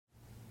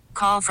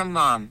Call from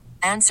mom.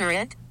 Answer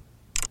it.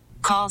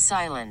 Call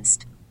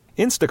silenced.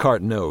 Instacart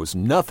knows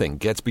nothing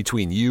gets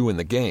between you and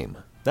the game.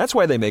 That's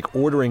why they make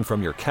ordering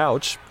from your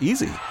couch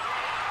easy.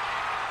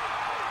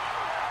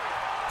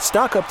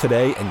 Stock up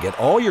today and get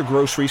all your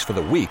groceries for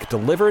the week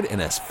delivered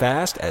in as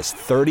fast as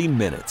 30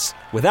 minutes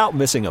without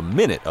missing a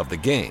minute of the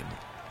game.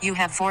 You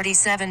have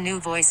 47 new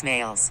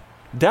voicemails.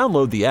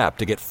 Download the app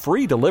to get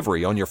free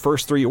delivery on your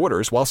first 3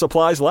 orders while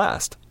supplies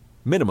last.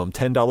 Minimum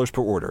 $10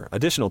 per order.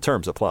 Additional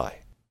terms apply.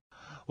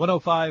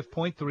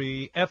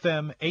 105.3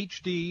 FM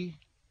HD,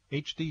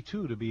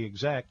 HD2 to be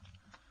exact.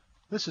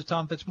 This is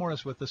Tom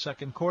Fitzmaurice with the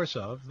second course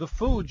of The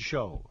Food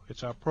Show.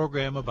 It's our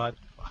program about,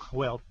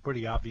 well,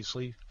 pretty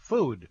obviously,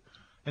 food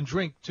and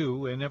drink,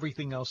 too, and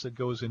everything else that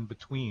goes in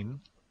between,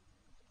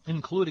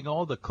 including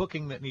all the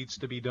cooking that needs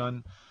to be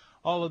done,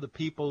 all of the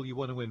people you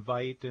want to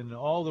invite, and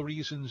all the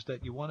reasons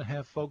that you want to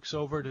have folks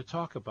over to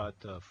talk about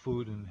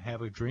food and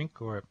have a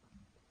drink or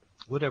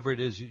whatever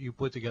it is you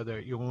put together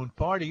at your own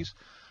parties.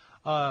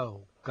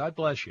 God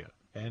bless you.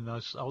 And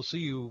I'll see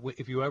you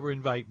if you ever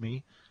invite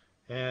me.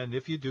 And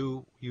if you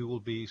do, you will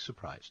be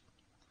surprised.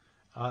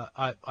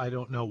 I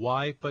don't know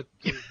why, but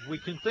we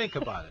can think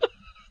about it.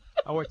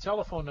 Our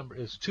telephone number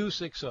is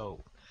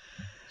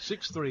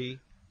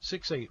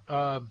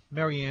 260-6368.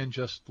 Marianne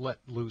just let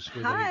loose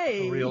with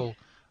a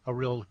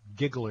real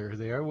giggler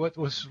there. What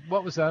was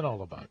that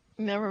all about?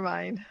 Never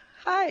mind.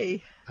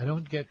 Hi. I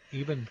don't get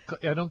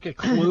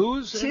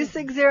clues.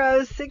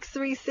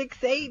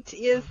 260-6368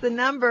 is the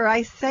number.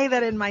 I say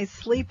that in my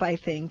sleep, I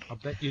think. I'll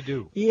bet you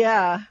do.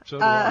 Yeah. So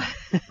do I.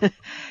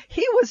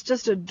 He was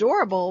just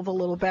adorable, the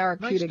little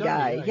Barracuda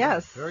guy. Yeah,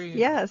 yes.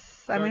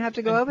 Yes. I'm going to have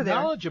to go over there.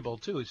 Knowledgeable,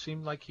 too. It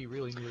seemed like he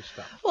really knew his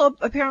stuff. Well,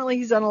 apparently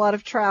he's done a lot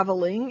of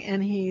traveling,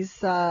 and he's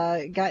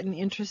gotten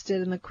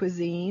interested in the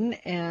cuisine,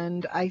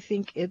 and I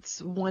think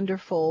it's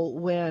wonderful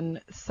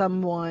when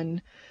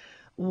someone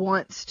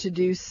wants to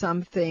do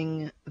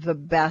something the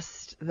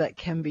best that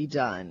can be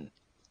done.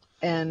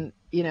 And,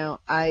 you know,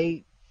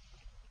 I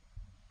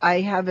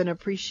have an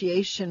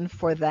appreciation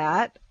for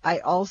that. I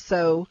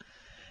also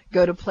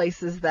go to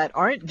places that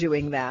aren't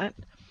doing that,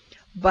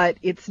 but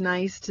it's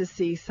nice to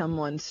see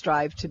someone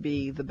strive to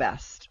be the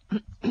best.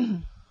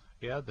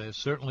 Yeah, there's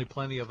certainly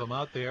plenty of them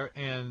out there,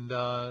 and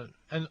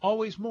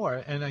always more.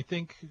 And I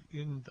think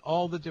in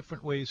all the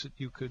different ways that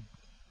you could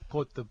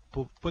put the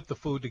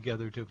food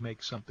together to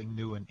make something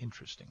new and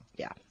interesting.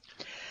 Yeah.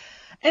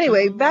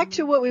 Anyway, back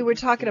to what we were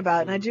talking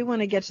about, and I do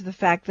want to get to the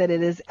fact that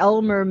it is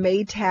Elmer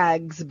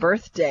Maytag's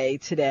birthday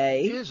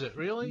today. Is it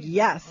really?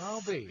 Yes.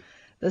 I'll be.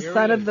 The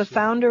son of the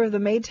founder of the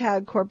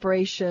Maytag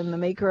Corporation, the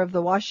maker of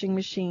the washing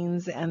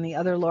machines and the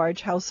other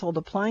large household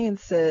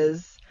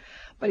appliances.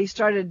 But he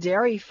started a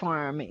dairy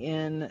farm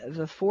in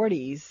the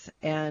 40s,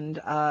 and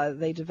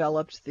they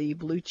developed the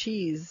blue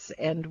cheese,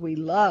 and we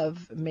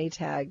love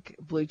Maytag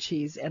blue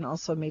cheese and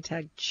also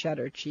Maytag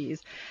cheddar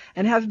cheese,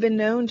 and have been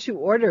known to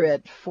order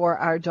it for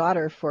our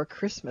daughter for a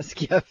Christmas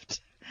gift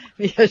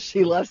because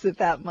she loves it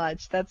that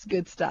much. That's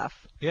good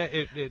stuff. Yeah,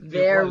 it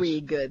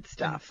Very good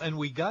stuff. And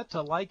we got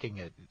to liking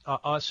it,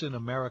 us in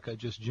America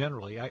just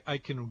generally. I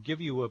can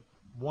give you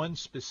one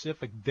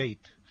specific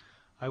date.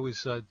 I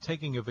was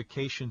taking a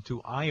vacation to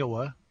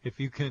Iowa, if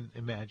you can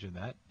imagine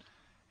that,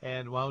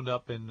 and wound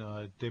up in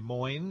Des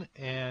Moines.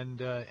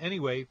 And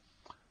anyway,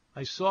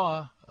 I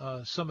saw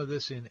some of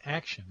this in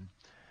action.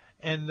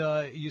 And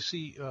you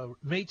see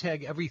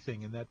Maytag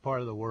everything in that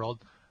part of the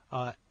world.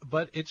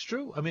 But it's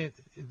true. I mean,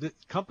 the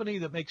company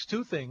that makes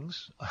two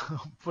things,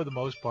 for the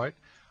most part,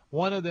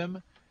 one of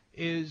them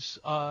is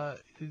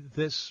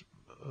this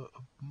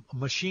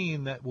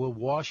machine that will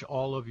wash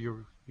all of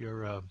your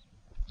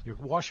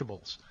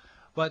washables.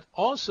 But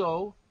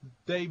also,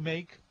 they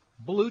make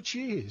blue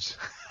cheese.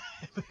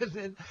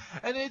 And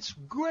it's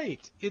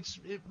great. It's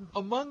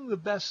among the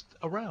best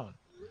around.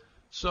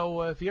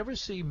 So if you ever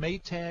see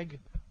Maytag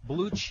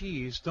blue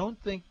cheese,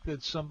 don't think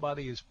that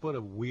somebody has put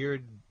a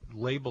weird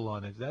label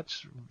on it.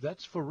 That's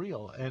for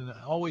real and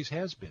always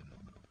has been.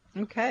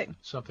 Okay.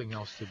 Something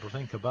else to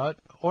think about,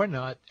 or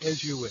not,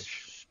 as you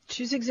wish.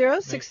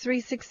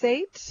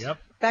 260-6368. Yep.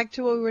 Back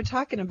to what we were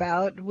talking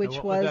about,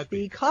 which was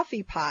the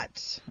coffee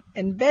pot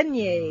and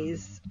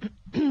beignets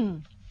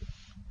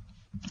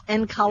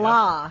and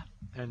kala.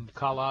 Yep. And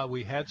kala,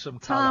 we had some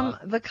kala.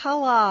 Tom, the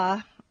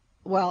kala,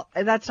 well,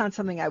 that's not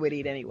something I would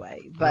eat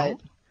anyway, but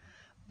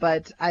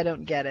I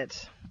don't get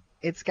it.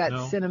 It's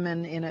got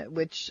cinnamon in it,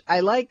 which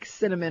I like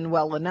cinnamon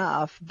well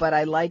enough, but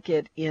I like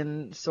it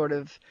in sort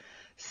of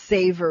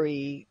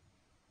savory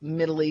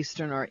Middle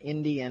Eastern or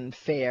Indian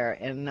fare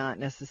and not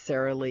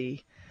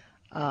necessarily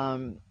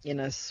in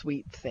a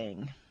sweet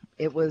thing.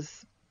 It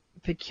was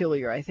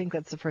peculiar. I think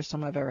that's the first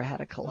time I've ever had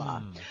a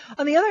kala.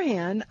 On the other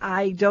hand,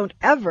 I don't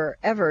ever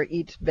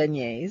eat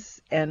beignets,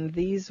 and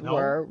these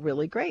were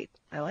really great.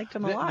 I liked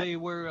them a lot. They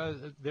were I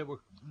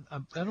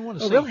don't want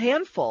to say a real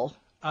handful.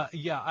 I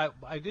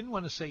didn't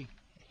want to say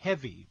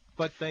heavy,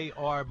 but they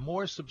are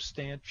more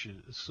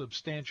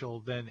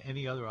substantial than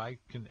any other I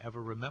can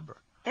ever remember.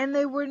 And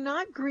they were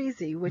not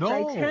greasy, which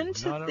No, I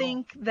tend not to at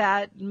think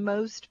that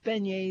most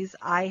beignets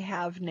I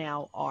have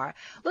now are.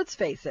 Let's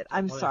face it.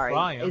 I'm Well, they sorry.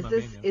 fry 'em,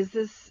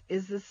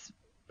 Is this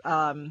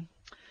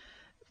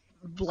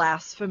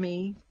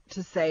blasphemy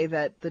to say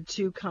that the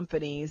two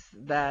companies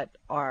that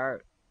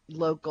are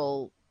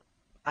local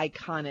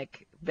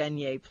iconic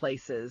beignet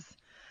places,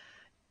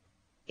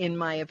 in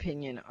my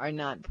opinion, are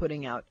not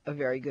putting out a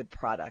very good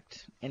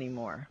product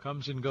anymore?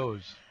 Comes and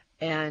goes.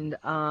 And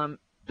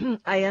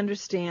I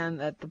understand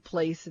that the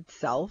place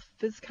itself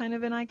is kind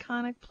of an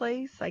iconic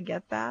place. I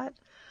get that.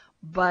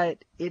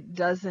 But it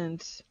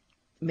doesn't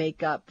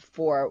make up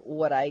for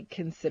what I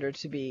consider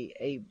to be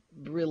a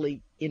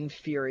really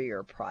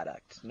inferior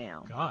product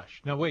now.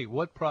 Gosh. Now, wait,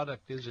 what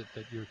product is it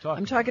that you're talking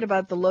I'm talking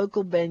about the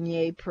local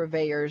beignet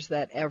purveyors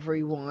that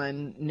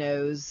everyone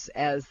knows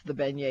as the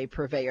beignet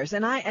purveyors.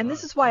 And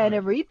this is why I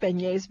never eat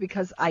beignets,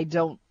 because I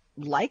don't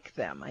like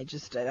them. I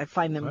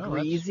find them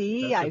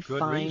greasy. That's a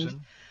good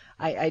reason.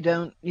 I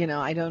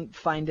don't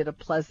find it a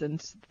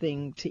pleasant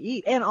thing to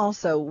eat. And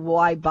also,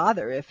 why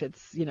bother if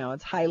it's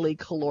highly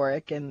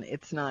caloric and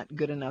it's not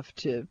good enough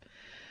to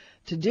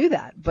do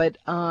that. But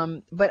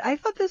I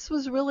thought this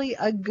was really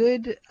a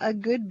good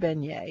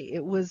beignet.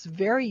 It was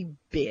very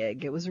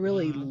big. It was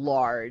really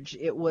large.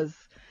 It was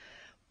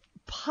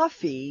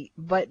puffy,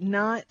 but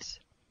not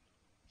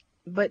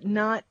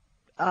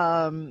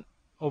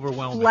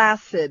Overwhelming.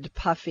 flaccid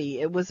puffy.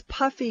 It was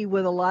puffy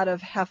with a lot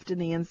of heft in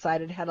the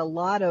inside. It had a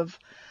lot of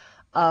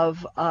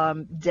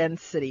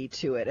density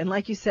to it. And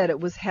like you said, it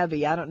was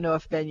heavy. I don't know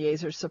if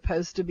beignets are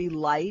supposed to be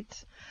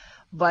light,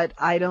 but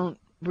I don't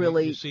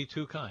really... You see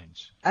two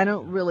kinds. I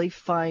don't really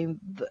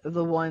find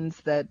the ones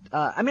that...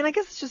 I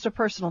guess it's just a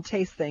personal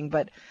taste thing,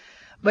 but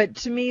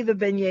to me, the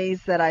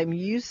beignets that I'm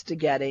used to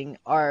getting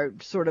are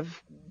sort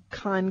of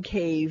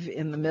concave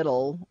in the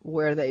middle,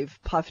 where they've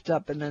puffed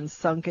up and then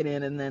sunken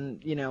in and then,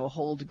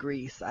 hold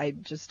grease. I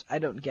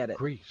don't get it.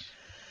 Grease.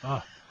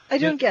 Ah. I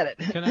don't get it.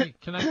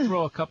 Can I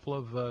throw a couple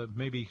of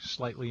maybe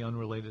slightly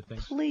unrelated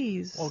things?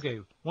 Please.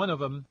 Okay, one of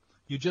them,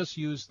 you just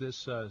used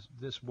this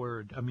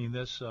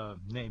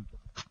name.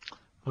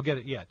 I'll get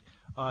it yet.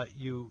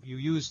 You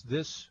used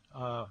this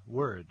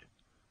word,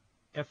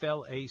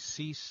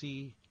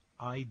 Flaccid.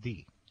 I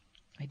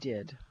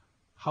did.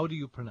 How do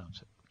you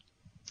pronounce it?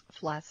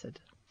 Flaccid.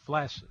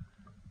 Flaccid.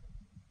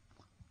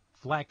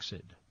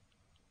 Flaccid.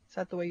 Is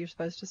that the way you're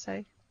supposed to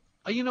say?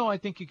 I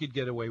think you could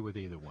get away with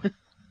either one.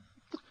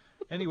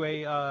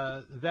 Anyway,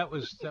 that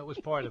was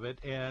part of it,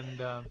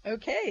 and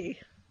okay.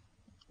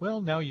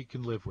 Well, now you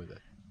can live with it.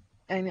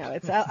 I know.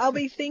 I'll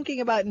be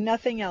thinking about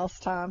nothing else,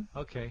 Tom.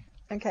 Okay.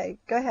 Okay,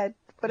 go ahead.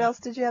 What else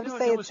did you have to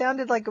say? It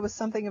sounded like it was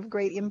something of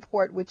great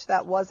import, which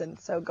that wasn't.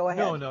 So go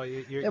ahead. No,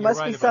 you're there must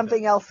right be about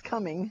something that. else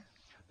coming.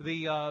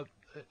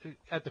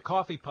 At the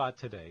coffee pot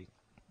today,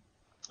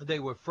 they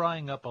were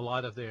frying up a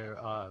lot of their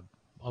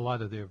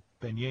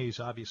beignets,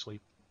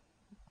 obviously.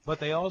 But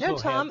they also No,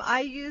 Tom, I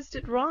used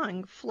it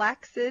wrong.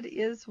 Flaccid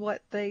is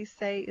what they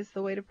say is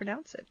the way to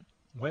pronounce it.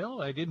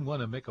 Well, I didn't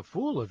want to make a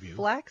fool of you.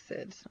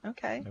 Flaccid.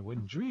 Okay. I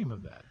wouldn't dream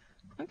of that.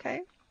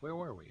 Okay. Where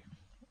were we?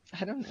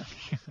 I don't know.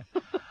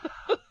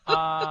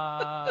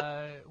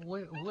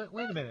 Wait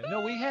a minute.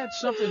 No, we had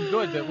something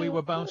good that we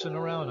were bouncing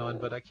around on,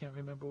 but I can't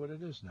remember what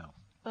it is now.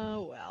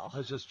 Oh, well. I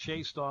was just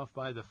chased off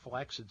by the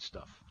flaccid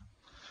stuff.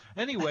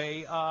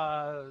 Anyway,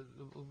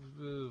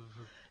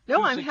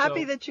 no, I'm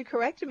happy that you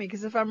corrected me,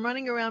 because if I'm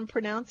running around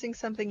pronouncing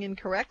something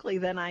incorrectly,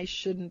 then I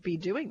shouldn't be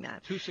doing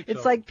that.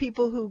 It's like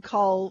people who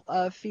call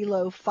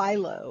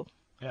phyllo.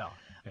 Yeah.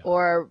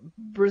 Or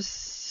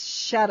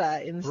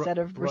bruschetta instead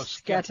of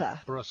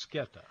bruschetta.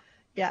 Bruschetta.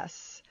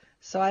 Yes.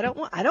 So I don't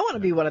want to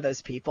be one of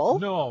those people.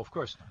 No, of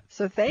course not.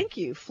 So thank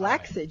you,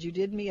 flaccid. You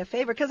did me a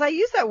favor, because I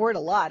use that word a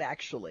lot,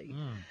 actually.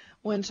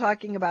 When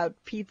talking about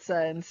pizza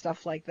and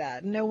stuff like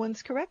that. No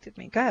one's corrected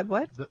me. Go ahead,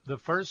 what? The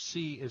first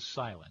C is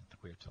silent,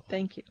 we're told.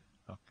 Thank you.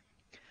 Okay.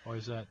 Or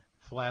is that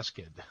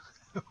flaccid?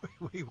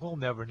 We will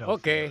never know.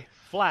 Okay,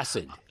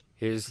 flaccid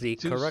is the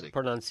correct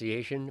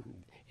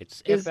pronunciation.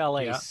 It's Flaccid.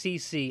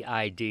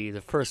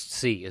 The first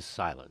C is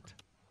silent.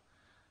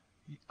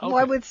 Okay. Well,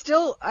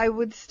 I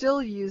would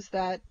still use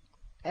that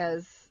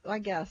as, I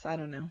guess, I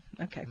don't know.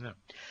 Okay. No.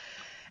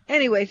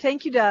 Anyway,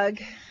 thank you, Doug.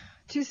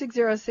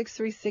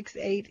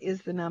 260-6368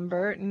 is the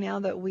number. Now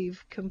that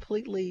we've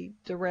completely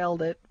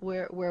derailed it,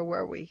 where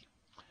were we?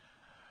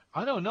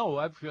 I don't know.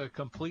 I've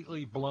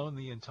completely blown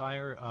the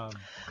entire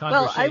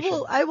conversation.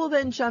 Well, I will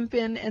then jump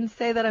in and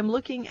say that I'm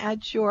looking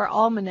at your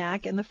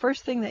almanac, and the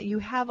first thing that you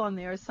have on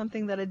there is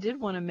something that I did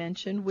want to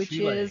mention, which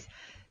is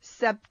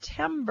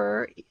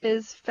September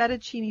is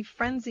Fettuccine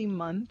Frenzy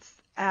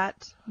Month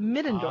at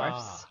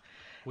Middendorf's.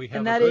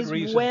 And that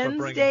is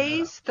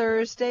Wednesdays,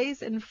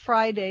 Thursdays, and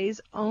Fridays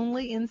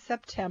only in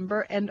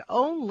September and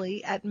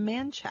only at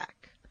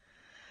Manchac.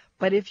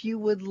 But if you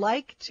would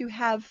like to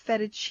have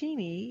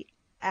fettuccine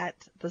at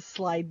the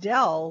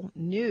Slidell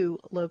new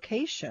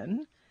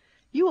location,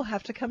 you will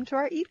have to come to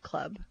our Eat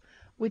Club,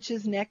 which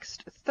is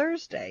next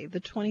Thursday, the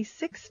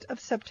 26th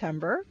of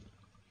September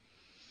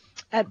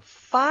at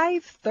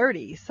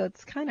 5:30. So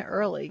it's kind of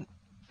early.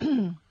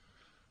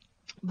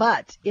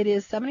 But it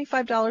is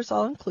 $75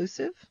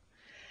 all-inclusive.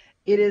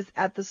 It is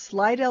at the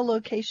Slidell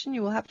location.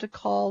 You will have to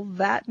call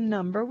that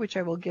number, which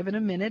I will give in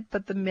a minute.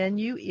 But the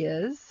menu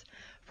is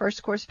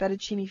first course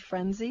fettuccine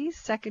frenzy,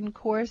 second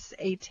course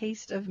a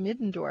taste of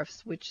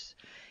Middendorf's, which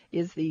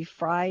is the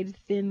fried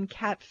thin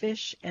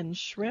catfish and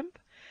shrimp.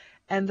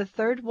 And the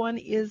third one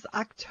is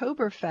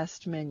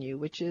Oktoberfest menu,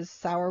 which is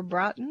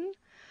sauerbraten,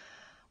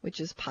 which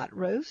is pot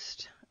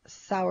roast,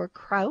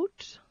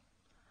 sauerkraut,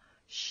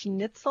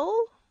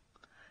 schnitzel,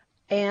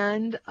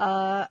 and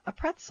a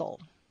pretzel.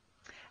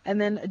 And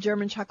then a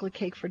German chocolate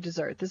cake for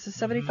dessert. This is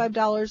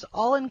 $75,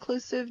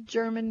 all-inclusive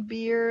German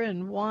beer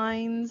and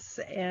wines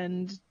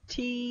and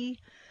tea.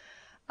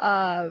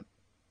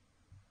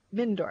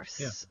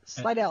 Middendorf's,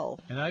 Slidell.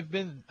 And I've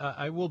been,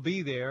 I will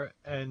be there,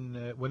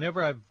 and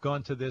whenever I've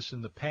gone to this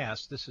in the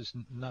past, this is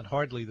not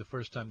hardly the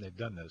first time they've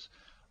done this.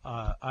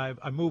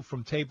 I move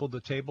from table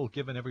to table,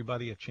 giving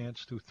everybody a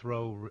chance to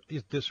throw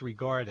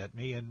disregard at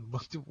me, and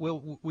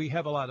we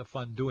have a lot of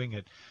fun doing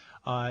it.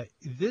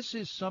 This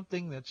is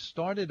something that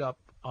started up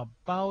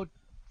about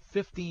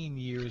 15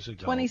 years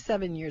ago.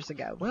 27 years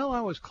ago. Well,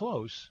 I was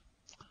close.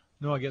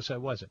 No, I guess I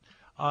wasn't.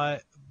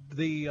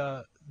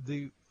 The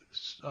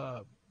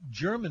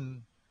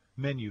German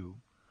menu,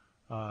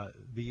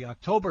 the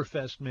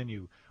Oktoberfest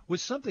menu,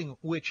 was something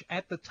which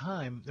at the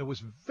time there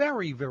was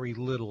very, very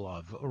little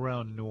of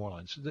around New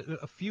Orleans.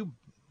 A few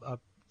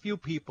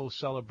people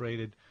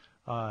celebrated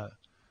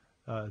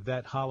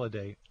that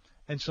holiday,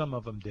 and some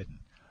of them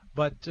didn't.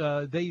 But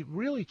they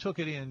really took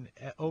it in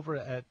over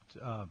at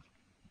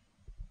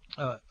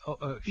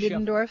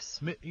Middendorf's.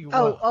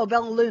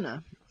 Bella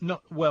Luna.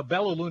 No, well,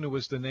 Bella Luna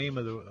was the name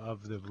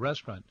of the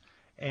restaurant,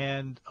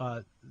 and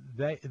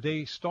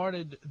they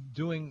started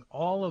doing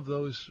all of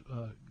those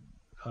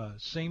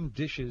same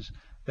dishes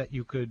that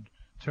you could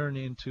turn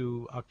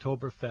into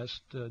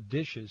Oktoberfest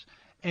dishes.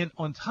 And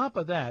on top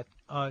of that,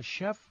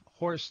 Chef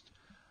Horst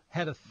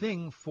had a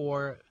thing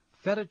for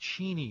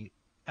fettuccine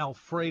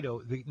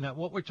Alfredo. Now,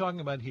 what we're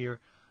talking about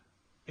here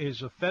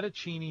is a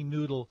fettuccine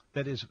noodle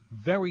that is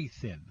very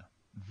thin,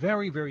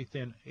 very, very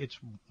thin. It's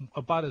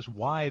about as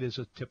wide as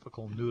a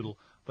typical noodle,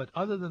 but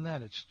other than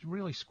that, it's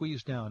really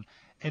squeezed down,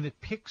 and it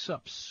picks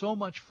up so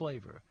much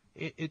flavor.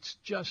 It's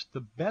just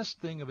the best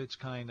thing of its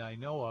kind I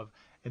know of,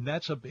 and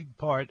that's a big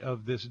part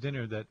of this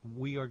dinner that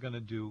we are going to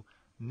do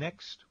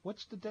next.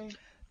 What's the date?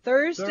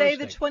 Thursday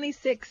the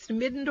 26th,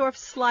 Middendorf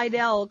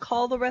Slidell.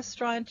 Call the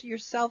restaurant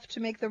yourself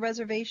to make the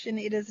reservation.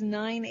 It is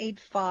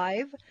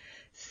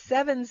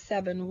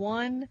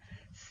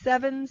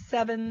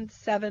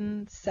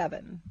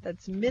 985-771-7777.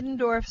 That's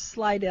Middendorf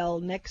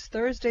Slidell next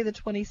Thursday the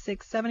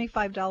 26th,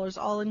 $75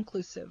 all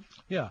inclusive.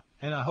 Yeah,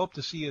 and I hope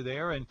to see you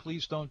there. And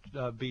please don't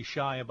be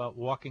shy about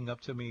walking up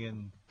to me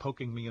and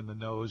poking me in the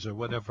nose or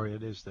whatever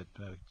it is that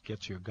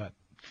gets your gut.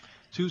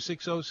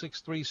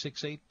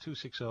 260-6368,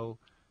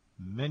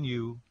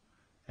 260-MENU,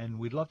 and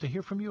we'd love to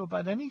hear from you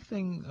about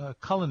anything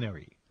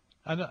culinary.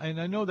 And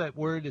I know that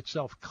word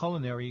itself,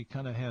 culinary,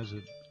 kind of has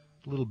a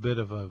little bit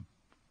of a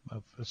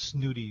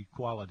snooty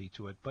quality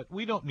to it, but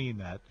we don't mean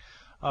that.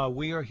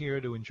 We are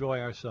here to enjoy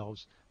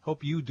ourselves.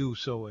 Hope you do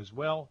so as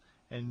well.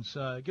 And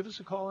give us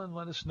a call and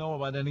let us know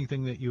about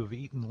anything that you have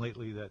eaten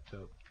lately that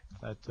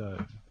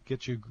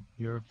gets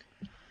your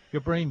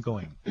brain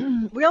going.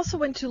 We also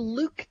went to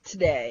Luke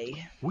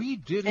today. We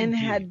did and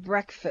indeed. Had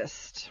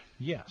breakfast.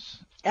 Yes.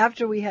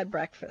 After we had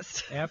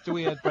breakfast. After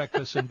we had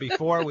breakfast, and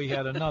before we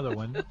had another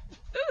one.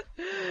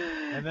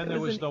 And then there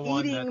was the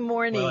one eating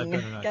morning.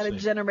 Well, got to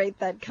generate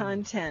that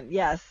content.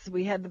 Yes,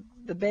 we had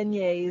the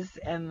beignets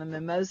and the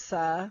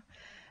mimosa.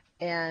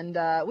 And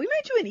we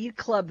might do an eat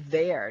club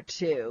there,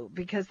 too,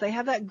 because they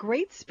have that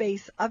great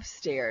space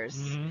upstairs.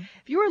 Mm-hmm.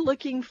 If you are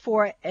looking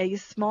for a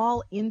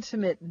small,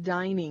 intimate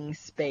dining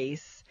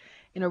space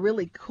in a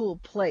really cool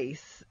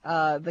place,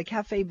 the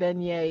Cafe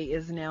Beignet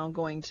is now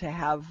going to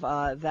have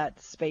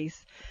that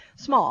space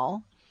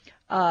small,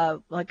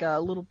 like a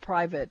little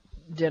private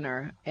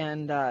dinner.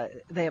 And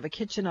they have a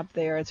kitchen up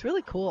there. It's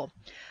really cool.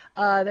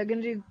 They're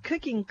going to do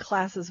cooking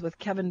classes with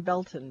Kevin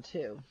Belton,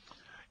 too.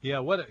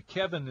 Yeah,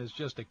 Kevin is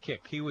just a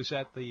kick. He was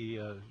at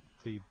the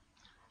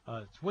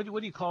what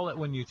do you call it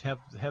when you have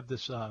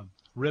this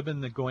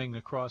ribbon that going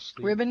across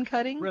the ribbon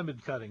cutting?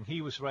 Ribbon cutting. He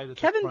was right at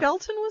Kevin the front.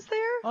 Belton was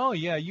there? Oh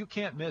yeah, you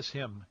can't miss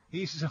him.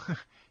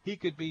 He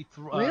could be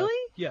really?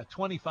 Yeah,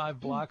 25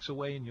 blocks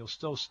away, and you'll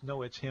still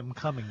know it's him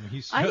coming.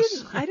 I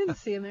didn't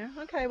see him there.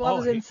 Okay, well, I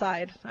was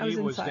inside. He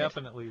was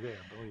definitely there,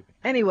 believe me.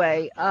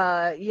 Anyway,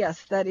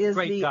 yes, that is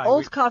Great the guy.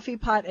 old coffee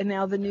pot, and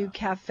now the new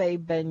Cafe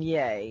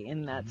Beignet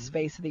in that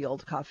space of the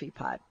old coffee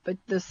pot. But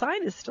the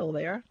sign is still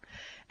there.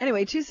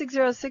 Anyway,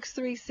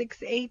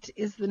 260-6368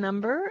 is the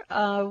number.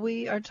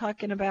 We are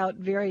talking about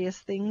various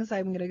things.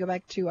 I'm going to go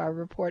back to our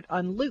report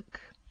on Luke.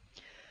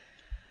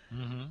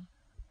 Mm-hmm.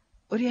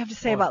 What do you have to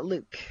say about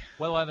Luke?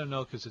 Well, I don't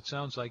know, because it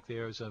sounds like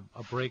there's a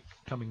break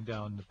coming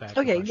down the back.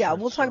 Okay, yeah,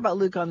 we'll talk about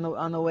Luke on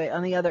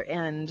the other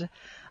end.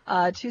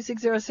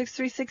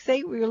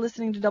 260-6368. We are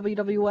listening to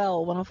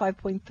WWL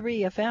 105.3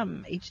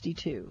 FM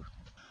HD2.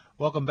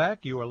 Welcome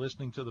back. You are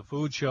listening to The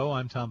Food Show.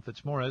 I'm Tom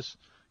Fitzmaurice.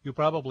 You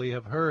probably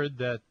have heard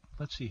that,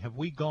 let's see, have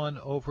we gone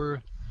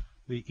over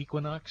the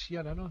equinox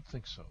yet? I don't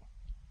think so.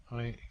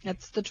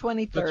 It's the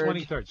 23rd. The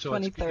 23rd. So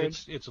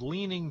 23rd. It's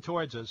leaning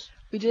towards us.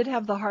 We did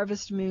have the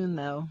harvest moon,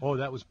 though. Oh,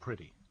 that was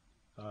pretty.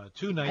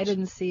 2 nights. I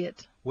didn't see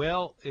it.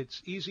 Well,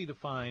 it's easy to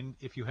find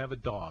if you have a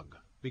dog,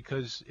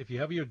 because if you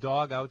have your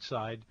dog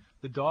outside,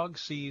 the dog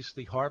sees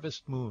the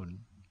harvest moon.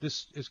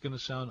 This is going to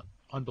sound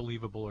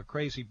unbelievable or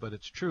crazy, but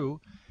it's true.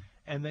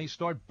 And they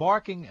start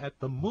barking at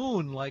the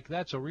moon like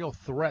that's a real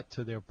threat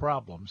to their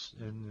problems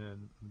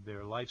and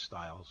their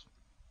lifestyles.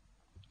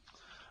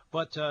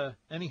 But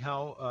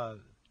anyhow,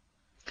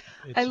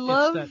 I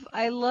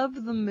love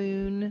the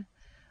moon,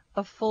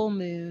 a full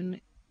moon,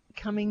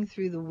 coming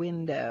through the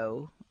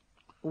window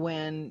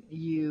when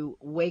you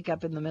wake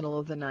up in the middle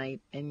of the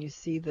night and you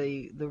see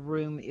the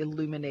room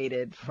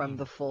illuminated from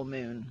the full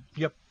moon.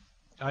 Yep.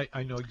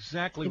 I know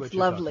exactly what you're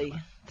lovely. talking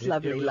about. It's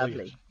lovely. It really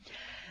lovely. is.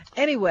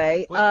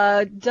 Anyway,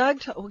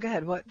 Doug, go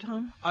ahead. What,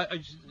 Tom?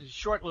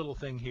 Short little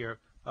thing here.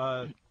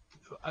 I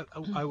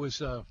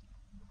was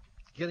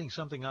getting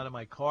something out of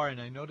my car,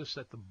 and I noticed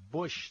that the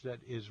bush that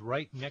is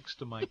right next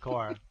to my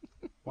car.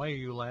 Why are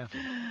you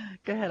laughing?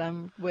 Go ahead.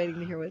 I'm waiting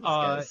to hear where this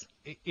goes.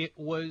 It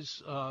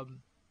was.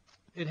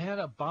 It had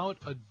about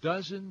a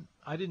dozen.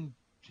 I didn't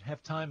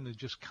have time to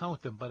just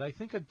count them, but I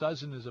think a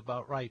dozen is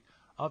about right,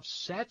 of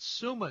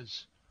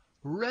satsumas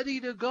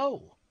ready to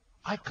go.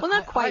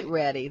 Not quite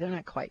ready. They're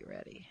not quite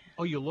ready.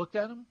 Oh, you looked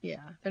at them?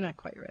 Yeah, they're not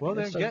quite ready. Well,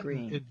 they're still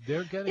green.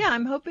 They're getting. Yeah,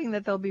 I'm hoping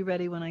that they'll be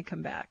ready when I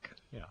come back.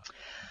 Yeah.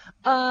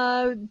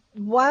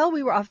 While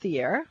we were off the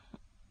air,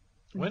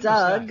 When was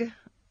that?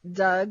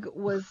 Doug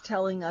was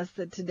telling us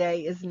that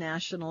today is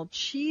National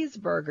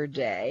Cheeseburger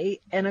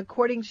Day, and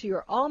according to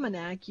your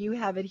almanac, you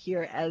have it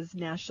here as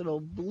National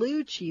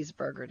Blue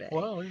Cheeseburger Day.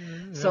 Well,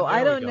 so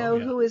I don't know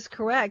who is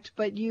correct,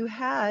 but you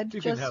had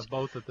can have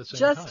both at the same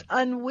just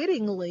time.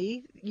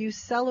 Unwittingly, you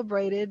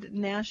celebrated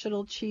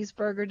National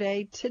Cheeseburger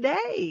Day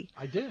today.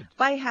 I did.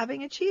 By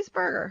having a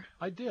cheeseburger.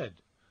 I did.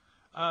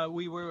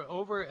 We were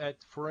over at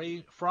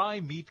Fry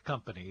Meat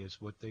Company, is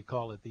what they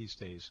call it these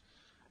days.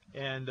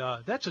 And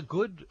that's a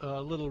good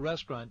little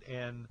restaurant.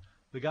 And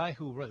the guy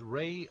who,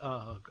 Ray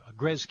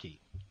Gretzky,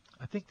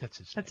 I think that's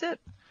his name. That's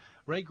it.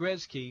 Ray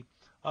Gretzky,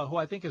 who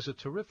I think is a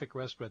terrific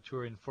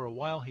restaurateur. And for a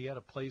while he had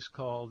a place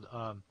called...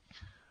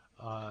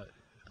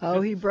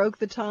 he broke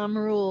the Tom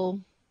rule.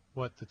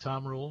 What, the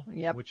Tom rule?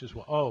 Yep. Which is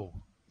what? Oh,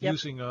 yep.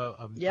 Using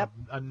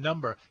a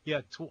number.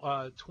 Yeah,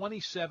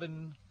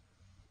 27...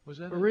 Was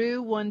that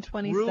Rue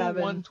 127. Rue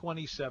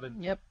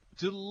 127. Yep.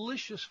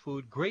 Delicious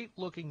food,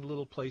 great-looking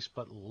little place,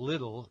 but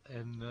little,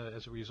 and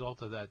as a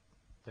result of that,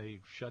 they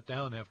shut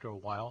down after a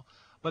while.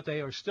 But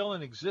they are still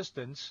in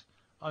existence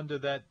under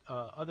that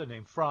other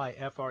name, Fry,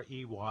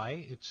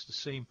 F-R-E-Y. It's the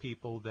same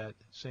people,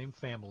 same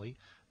family,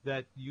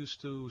 that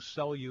used to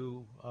sell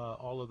you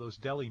all of those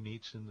deli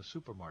meats in the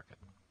supermarket.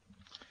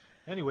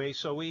 Anyway,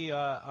 so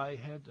I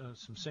had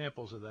some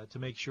samples of that to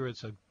make sure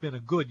it's been a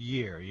good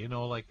year,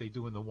 like they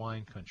do in the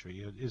wine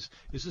country. Is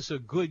this a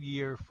good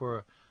year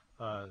for...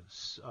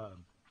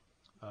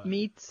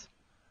 meats,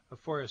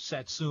 for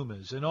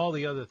satsumas and all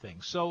the other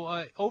things.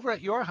 So over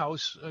at your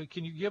house,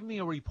 can you give me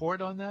a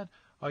report on that?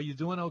 Are you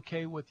doing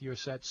okay with your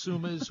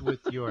satsumas,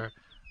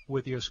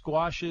 with your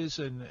squashes,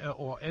 and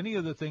or any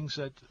of the things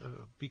that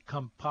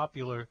become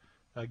popular,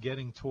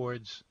 getting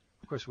towards?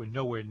 Of course, we're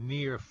nowhere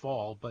near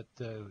fall, but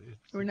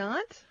we're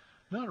not.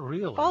 Not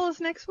really. Fall is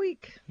next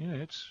week. Yeah,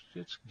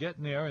 it's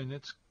getting there, and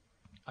it's.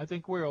 I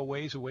think we're a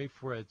ways away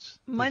for its.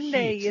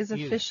 Monday is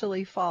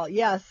officially fall.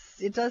 Yes,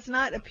 it does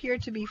not appear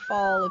to be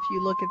fall if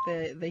you look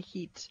at the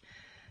heat.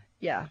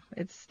 Yeah,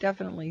 it's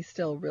definitely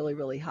still really,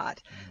 really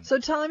hot. So,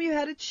 Tom, you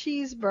had a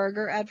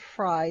cheeseburger at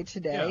Fry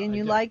today, and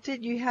you liked it.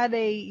 You had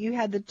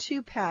the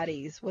two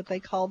patties, what they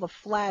call the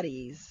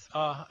flatties.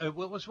 It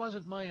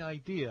wasn't my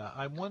idea.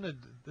 I wanted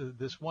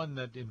this one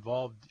that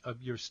involved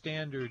your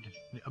standard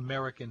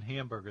American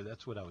hamburger.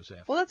 That's what I was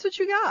after. Well, that's what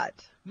you got.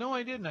 No,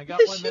 I didn't. I got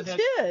one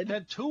that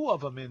had two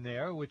of them in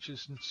there, which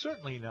is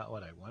certainly not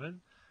what I wanted,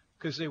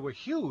 because they were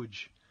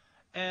huge.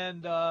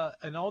 And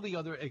all the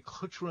other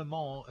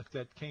accoutrements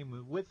that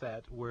came with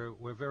that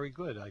were very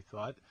good, I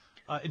thought.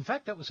 In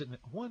fact, that was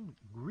one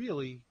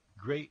really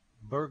great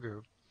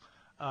burger.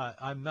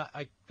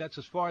 That's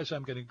as far as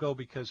I'm going to go,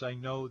 because I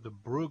know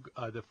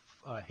the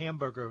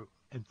hamburger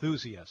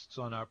enthusiasts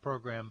on our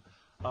program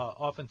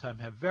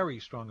oftentimes have very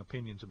strong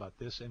opinions about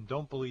this, and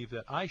don't believe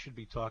that I should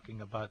be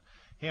talking about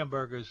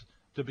hamburgers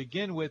to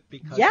begin with,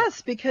 because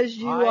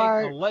you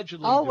are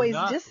always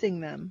dissing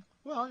them.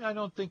 Well, I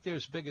don't think they're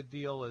as big a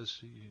deal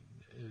as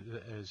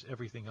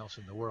everything else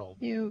in the world.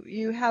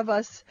 You have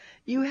us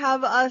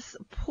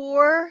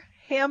poor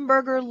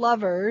hamburger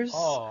lovers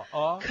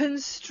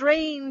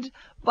constrained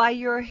by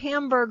your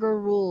hamburger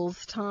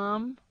rules,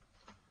 Tom.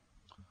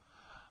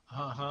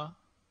 Uh-huh.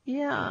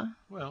 Yeah.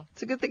 Well,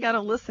 it's a good thing I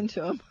don't listen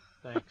to them.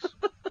 Thanks.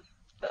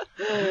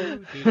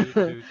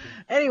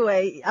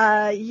 Anyway,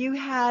 you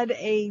had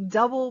a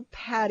double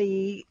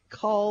patty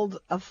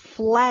called a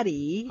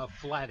flatty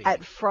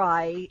at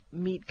Fry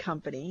Meat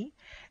Company,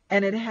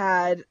 and it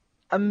had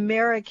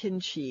American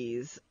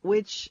cheese,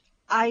 which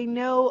I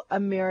know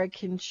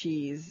American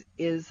cheese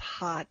is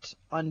hot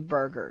on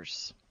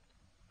burgers.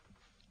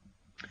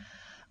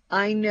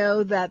 I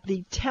know that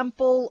the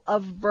temple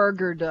of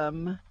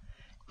burgerdom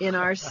in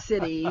our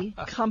city,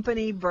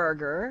 Company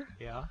Burger,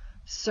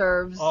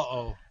 serves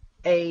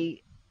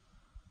a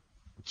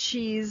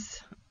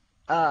cheese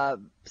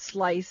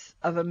slice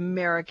of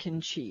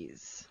American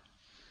cheese.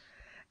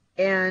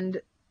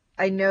 And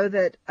I know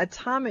that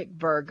Atomic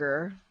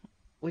Burger,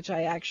 which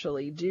I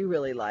actually do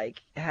really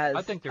like,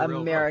 has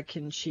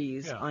American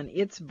cheese on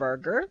its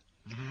burger.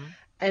 Mm-hmm.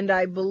 And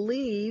I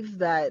believe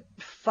that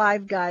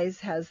Five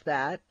Guys has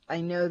that. I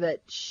know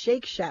that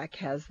Shake Shack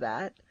has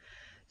that.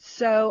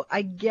 So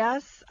I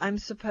guess I'm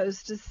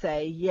supposed to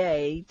say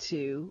yay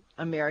to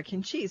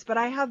American cheese. But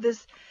I have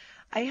this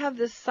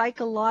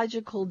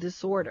psychological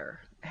disorder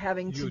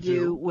having to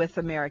do with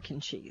American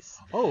cheese.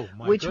 Oh,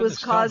 my which goodness,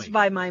 was caused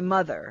by my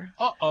mother.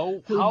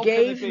 Who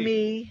gave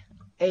me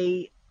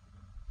a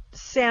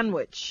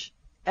sandwich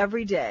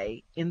every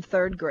day in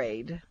 3rd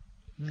grade.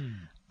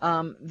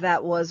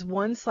 That was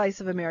 1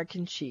 slice of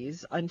American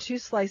cheese on 2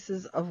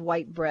 slices of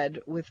white bread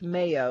with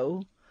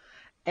mayo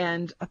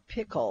and a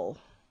pickle.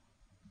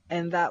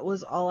 And that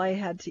was all I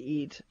had to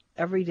eat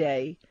every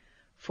day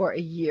for a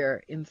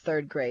year in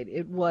 3rd grade.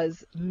 It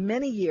was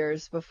many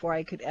years before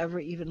I could ever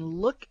even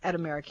look at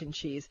American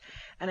cheese,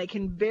 and I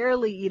can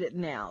barely eat it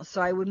now.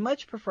 So I would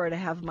much prefer to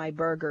have my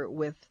burger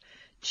with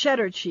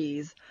cheddar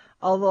cheese,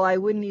 although I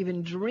wouldn't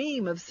even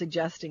dream of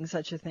suggesting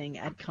such a thing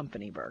at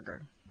Company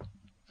Burger.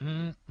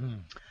 Mm-hmm.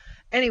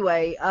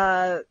 Anyway,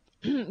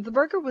 the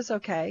burger was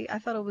okay. I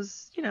thought it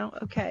was,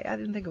 okay. I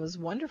didn't think it was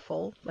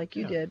wonderful like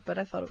you did, but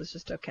I thought it was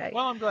just okay.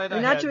 Well, I'm glad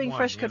They're not doing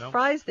fresh cut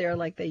fries there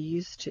like they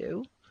used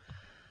to.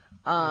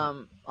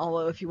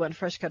 Although if you want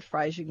fresh cut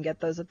fries, you can get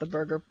those at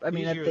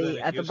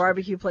the at the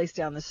barbecue place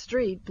down the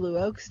street. Blue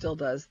Oak still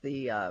does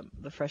the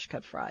fresh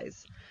cut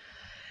fries.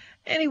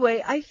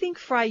 Anyway, I think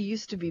Fry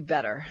used to be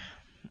better.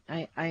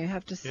 I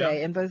have to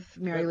say, and both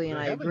Mary Lee and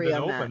I agree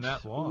on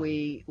that.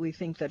 We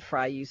think that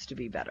Fry used to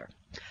be better.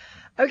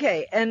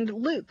 Okay, and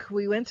Luke,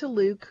 we went to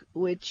Luke,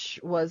 which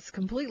was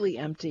completely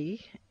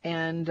empty,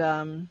 and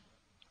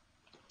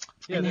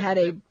had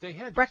a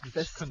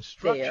breakfast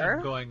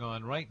construction going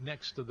on right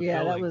next to the building.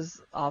 Yeah, that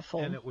was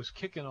awful. And it was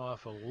kicking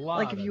off a lot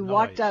Like if you noise.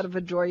 walked out of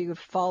a door, you would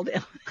fall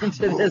down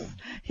into this.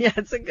 Yeah,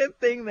 it's a good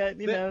thing that,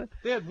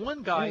 They had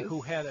one guy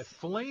who had a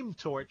flame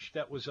torch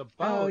that was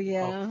about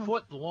a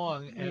foot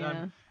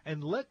long,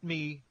 and let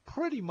me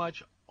pretty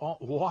much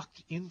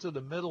walked into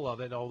the middle of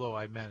it, although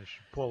I managed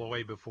to pull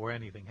away before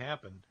anything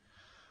happened.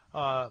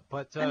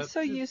 But I'm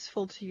so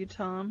useful to you,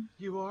 Tom.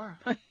 You are.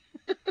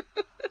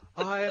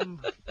 I'm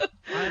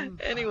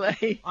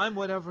anyway. I'm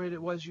whatever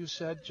it was you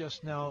said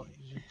just now,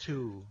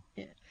 too.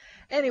 Yeah.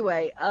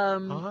 Anyway,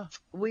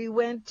 we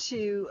went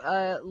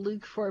to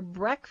Luke for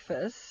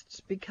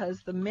breakfast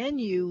because the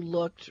menu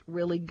looked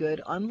really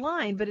good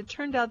online, but it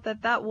turned out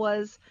that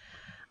was,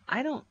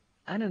 I don't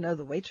know,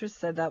 the waitress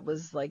said that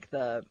was like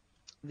the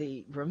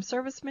room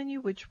service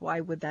menu, which why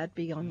would that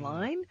be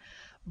online?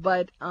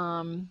 But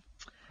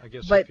I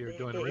guess if you're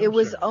doing room it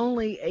was service.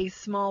 only a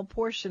small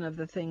portion of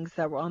the things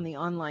that were on the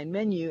online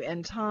menu,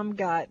 and Tom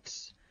got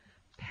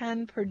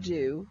Pan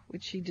Perdue,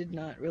 which he did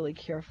not really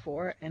care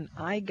for, and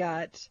I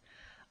got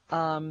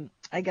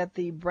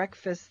the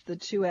breakfast, the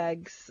 2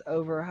 eggs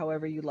over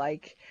however you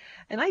like,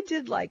 and I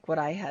did like what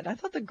I had. I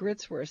thought the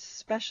grits were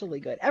especially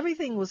good.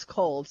 Everything was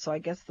cold, so I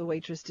guess the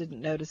waitress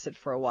didn't notice it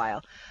for a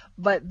while,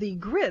 but the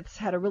grits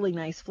had a really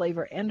nice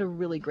flavor and a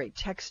really great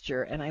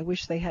texture, and I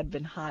wish they had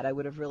been hot. I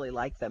would have really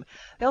liked them.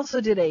 They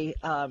also did a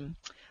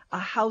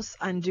house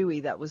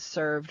andouille that was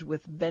served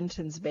with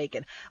Benton's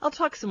bacon. I'll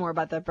talk some more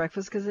about that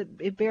breakfast because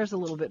it bears a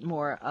little bit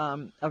more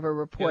of a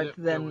report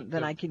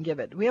than I can give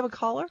it. Do we have a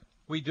caller?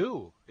 We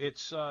do.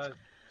 It's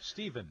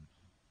Stephen.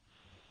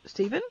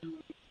 Stephen?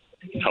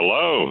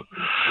 Hello.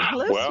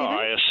 Hello, well, Stephen.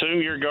 I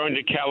assume you're going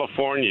to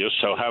California,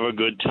 so have a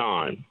good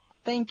time.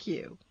 Thank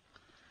you.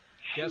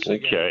 Yes,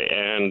 okay,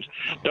 and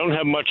don't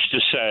have much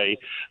to say,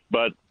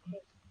 but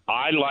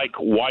I like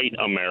white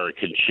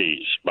American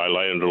cheese by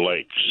Land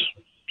O'Lakes.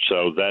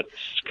 So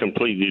that's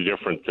completely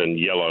different than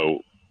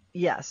yellow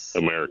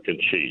American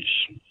cheese.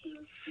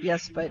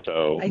 Yes, but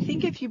I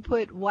think if you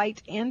put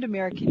white and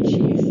American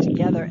cheese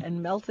together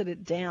and melted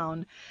it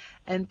down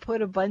and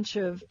put a bunch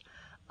of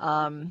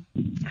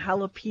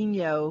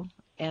jalapeno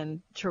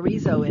and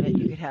chorizo in it,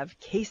 you could have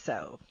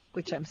queso,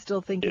 which I'm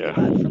still thinking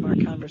about from our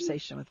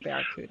conversation with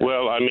Barracuda.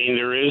 Well, I mean,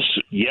 there is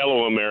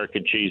yellow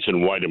American cheese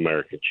and white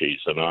American cheese,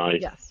 and I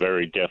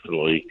very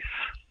definitely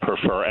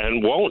prefer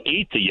and won't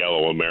eat the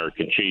yellow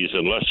American cheese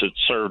unless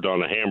it's served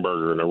on a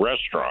hamburger in a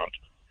restaurant.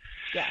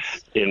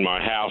 Yes. In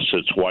my house,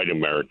 it's white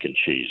American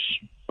cheese.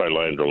 by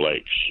Land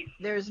O'Lakes.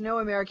 There's no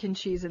American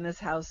cheese in this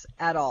house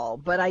at all,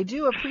 but I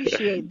do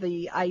appreciate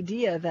the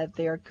idea that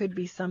there could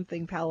be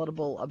something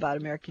palatable about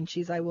American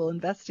cheese. I will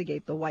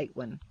investigate the white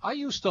one. I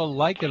used to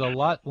like it a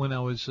lot when I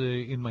was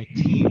in my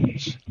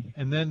teens,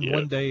 and then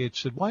one day it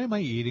said, "Why am I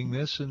eating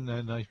this?" And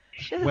then I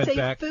went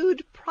back. It's a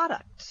food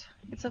product.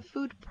 It's a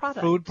food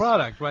product. Food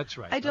product, that's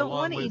right. I don't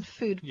want to eat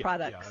food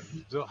products.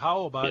 Yeah. So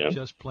how about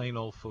just plain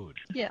old food?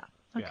 Yeah.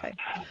 Okay.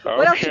 Yeah.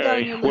 What else you got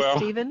on your list,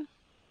 Stephen?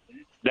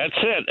 That's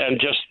it. And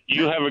just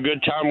you have a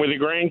good time with the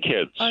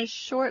grandkids. A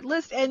short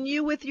list. And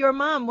you with your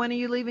mom. When are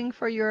you leaving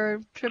for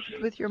your trip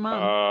with your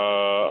mom?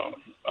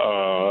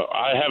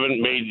 I haven't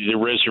made the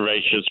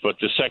reservations, but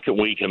the second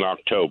week in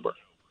October.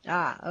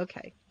 Ah,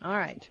 okay. All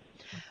right.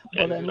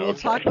 Well, then we'll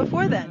talk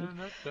before then.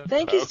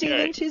 Thank you,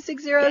 Stephen.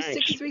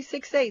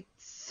 260-6368.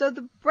 So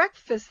the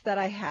breakfast that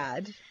I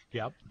had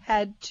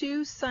had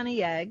 2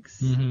 sunny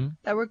eggs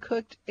that were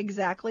cooked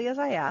exactly as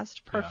I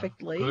asked,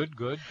 perfectly. Yeah.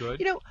 Good.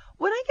 You know,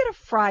 when I get a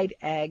fried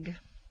egg,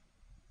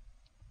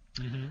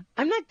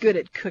 I'm not good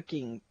at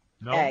cooking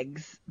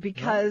eggs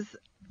because,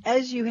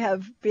 as you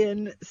have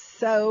been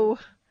so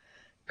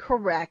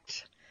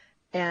correct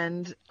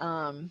and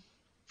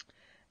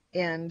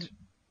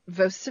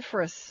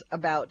vociferous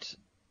about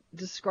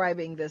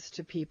describing this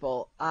to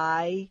people,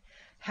 I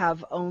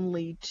have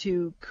only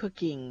 2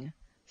 cooking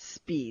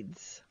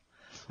speeds.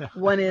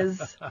 One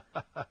is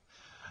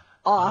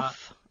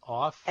off,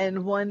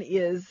 and one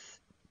is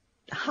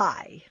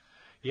high.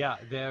 Yeah,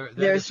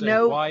 there's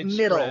no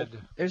middle.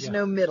 There's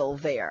no middle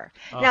there.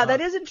 Now,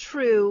 that isn't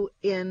true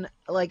in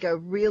like a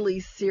really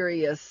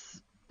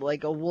serious,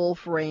 like a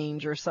wolf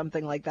range or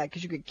something like that,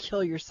 because you could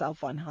kill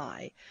yourself on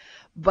high.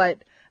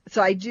 But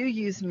so I do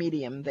use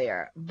medium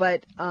there.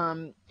 But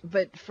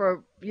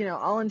for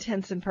all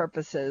intents and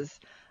purposes,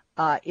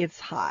 it's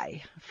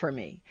high for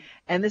me.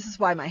 And this is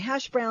why my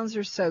hash browns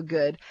are so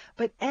good,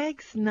 but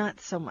eggs,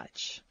 not so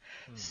much.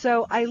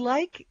 So I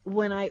like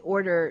when I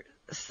order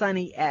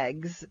sunny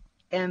eggs,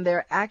 and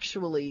they're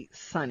actually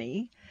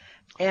sunny,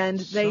 and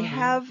they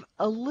have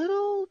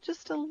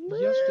just a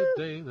little.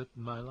 Yesterday that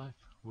my life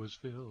was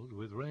filled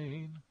with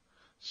rain,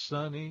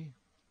 sunny.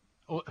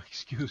 Oh,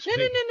 excuse me.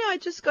 No.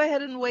 Just go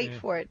ahead and wait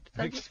for it.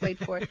 I'll just wait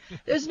for it.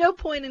 There's no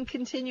point in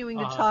continuing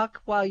to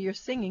talk while you're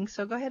singing,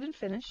 so go ahead and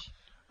finish.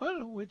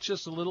 Well, it's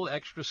just a little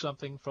extra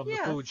something from the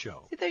food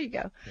show. There you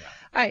go. Yeah.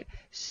 All right.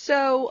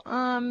 So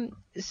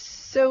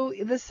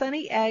the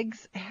sunny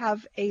eggs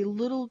have a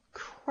little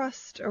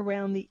crust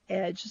around the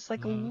edge, just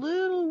like a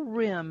little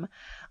rim.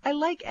 I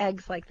like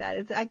eggs like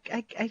that.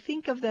 I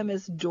think of them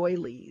as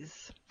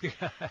doilies.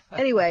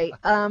 Anyway,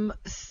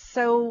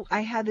 so I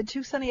had the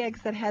 2 sunny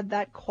eggs that had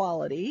that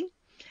quality,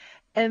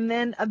 and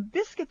then a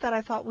biscuit that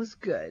I thought was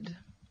good.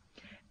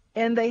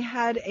 And they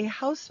had a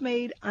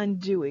house-made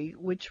andouille,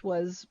 which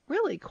was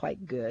really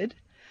quite good,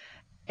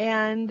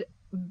 and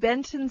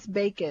Benton's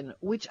bacon,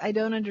 which I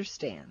don't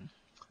understand.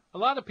 A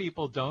lot of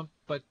people don't,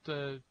 but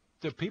the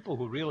people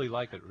who really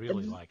like it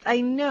like it.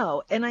 I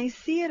know, and I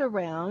see it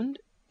around,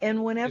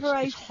 and whenever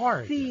it's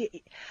hard.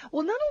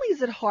 Well, not only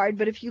is it hard,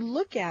 but if you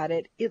look at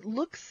it, it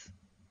looks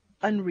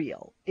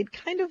unreal. It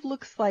kind of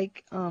looks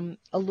like a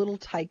little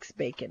Tyke's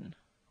bacon,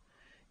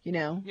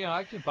 Yeah,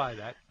 I can buy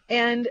that.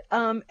 And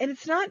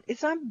it's not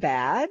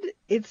bad.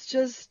 It's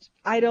just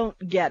I don't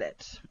get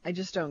it. I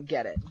just don't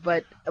get it.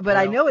 But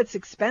I know it's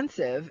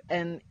expensive,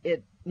 and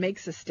it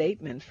makes a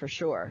statement for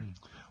sure.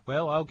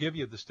 Well, I'll give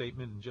you the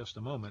statement in just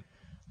a moment.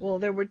 Well,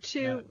 there were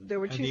two. And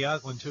the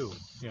other one too.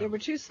 Yeah. There were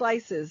 2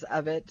 slices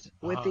of it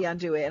with the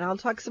andouille, and I'll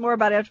talk some more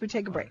about it after we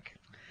take a break.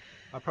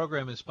 Our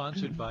program is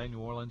sponsored by New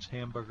Orleans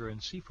Hamburger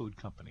and Seafood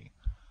Company.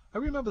 I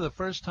remember the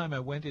first time I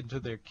went into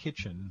their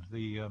kitchen.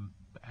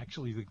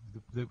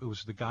 It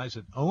was the guys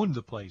that owned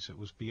the place. It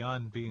was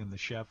beyond being the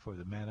chef or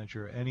the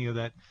manager, any of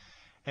that.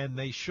 And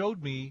they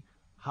showed me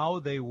how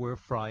they were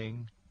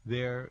frying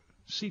their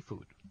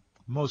seafood,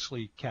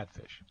 mostly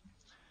catfish.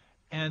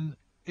 And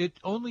it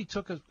only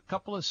took a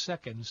couple of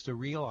seconds to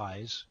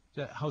realize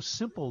how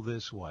simple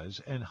this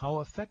was and how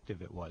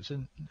effective it was.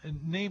 And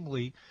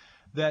namely,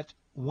 that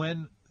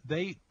when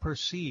they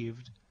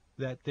perceived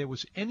that there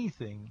was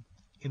anything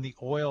in the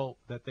oil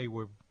that they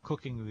were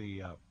cooking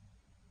the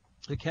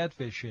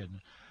catfish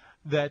in,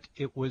 that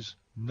it was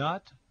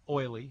not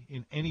oily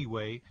in any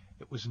way.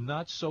 It was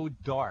not so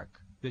dark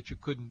that you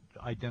couldn't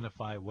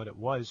identify what it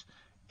was.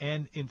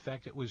 And, in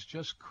fact, it was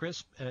just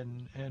crisp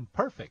and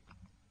perfect.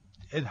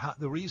 And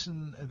the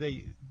reason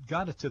they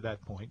got it to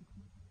that point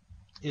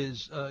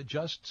is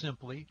just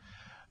simply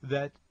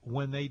that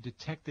when they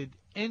detected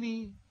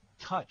any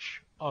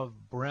touch of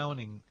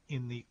browning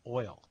in the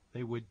oil,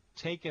 they would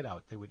take it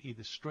out. They would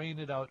either strain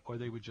it out or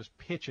they would just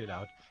pitch it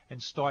out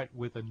and start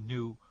with a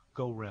new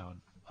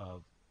go-round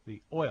of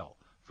the oil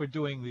for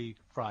doing the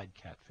fried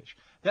catfish.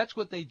 That's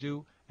what they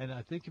do, and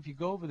I think if you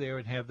go over there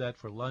and have that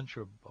for lunch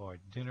or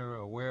dinner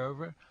or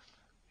wherever,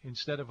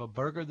 instead of a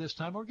burger this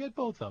time, or get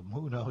both of them,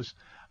 who knows,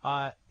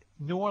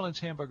 New Orleans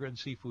Hamburger and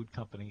Seafood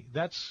Company,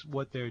 that's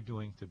what they're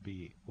doing to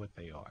be what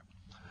they are.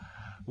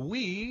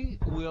 We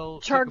will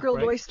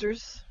char-grilled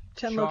oysters.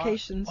 10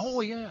 locations.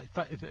 Oh, yeah.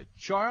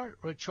 Char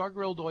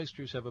grilled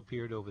oysters have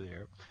appeared over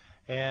there,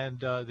 and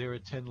there are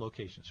 10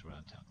 locations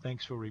around town.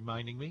 Thanks for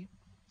reminding me.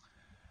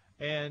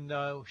 And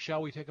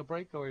shall we take a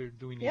break, or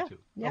do we need to?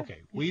 Yeah,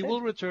 okay. We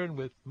will return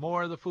with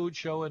more of the Food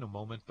Show in a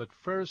moment, but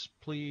first,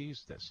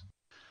 please, this.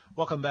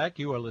 Welcome back.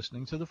 You are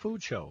listening to the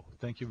Food Show.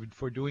 Thank you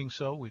for doing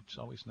so. It's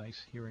always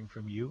nice hearing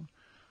from you.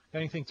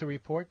 Anything to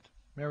report,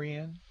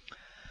 Marianne?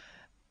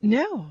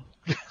 No.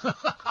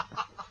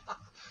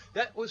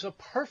 That was a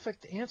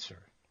perfect answer.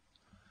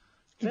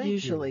 It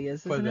usually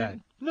is, isn't it?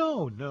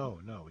 No,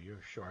 you're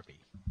Sharpie.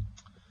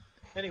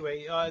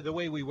 Anyway, the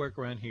way we work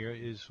around here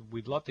is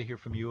we'd love to hear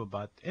from you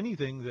about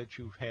anything that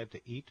you've had to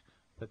eat,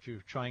 that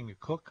you're trying to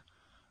cook,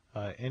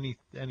 any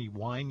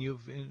wine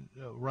you've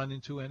run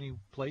into any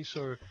place,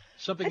 or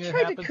something that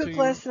happened to you. I tried to cook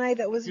last night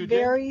that was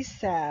very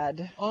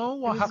sad. Oh,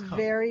 well, how come?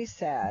 Very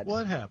sad.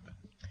 What happened?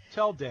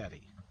 Tell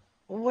Daddy.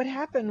 What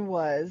happened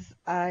was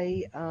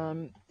I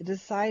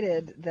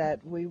decided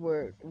that we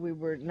were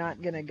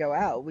not going to go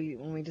out.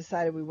 When we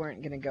decided we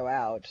weren't going to go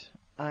out,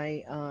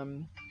 I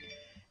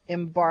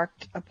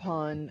embarked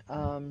upon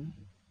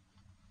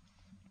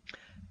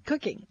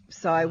cooking.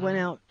 So I went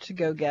out to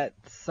go get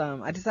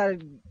some. I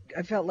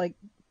felt like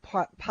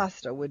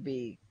pasta would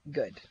be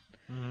good.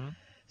 Mm-hmm.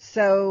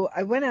 So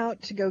I went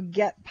out to go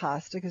get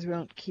pasta because we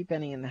don't keep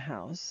any in the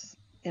house.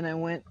 And I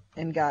went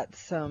and got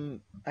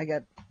I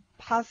got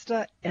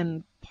pasta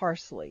and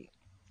parsley.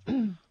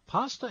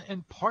 Pasta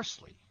and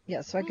parsley?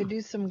 Yeah, so I could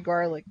do some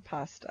garlic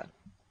pasta.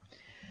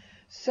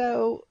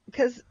 So,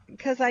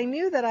 because I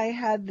knew that I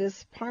had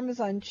this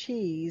Parmesan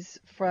cheese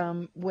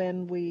from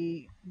when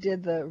we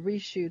did the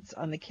reshoots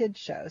on the kids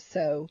show.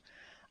 So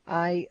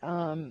I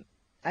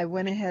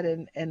went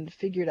ahead and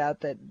figured out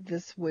that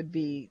this would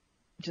be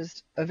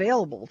just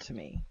available to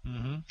me.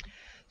 Mm-hmm.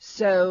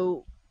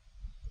 So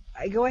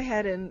I go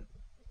ahead and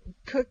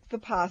cook the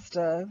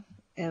pasta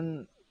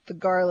and the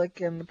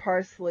garlic and the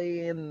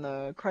parsley and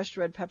the crushed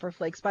red pepper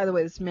flakes. By the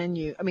way, this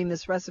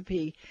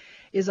recipe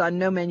is on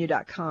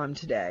nomenu.com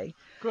today.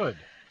 Good.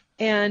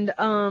 And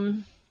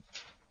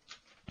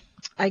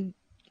I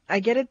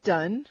get it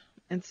done.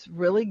 It's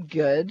really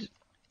good.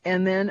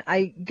 And then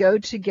I go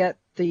to get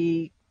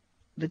the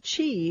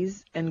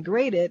cheese and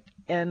grate it,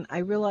 and I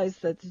realize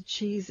that the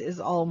cheese is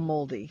all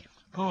moldy.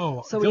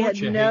 Oh, so we had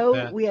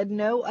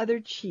no other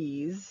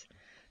cheese.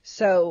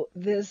 So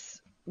this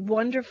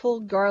wonderful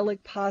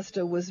garlic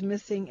pasta was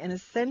missing an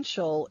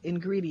essential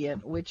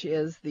ingredient, which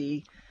is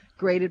the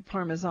grated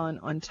Parmesan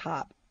on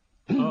top.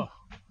 Oh,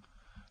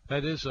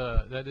 that is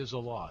a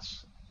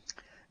loss.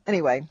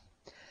 Anyway,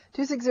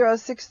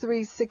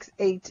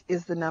 260-6368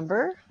 is the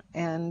number,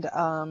 and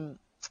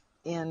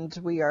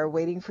we are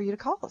waiting for you to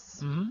call us.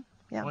 Mm-hmm.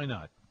 Yeah. Why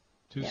not?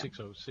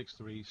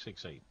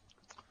 260-6368.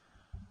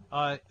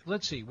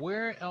 Let's see.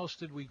 Where else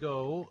did we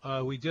go?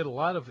 We did a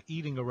lot of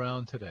eating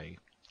around today.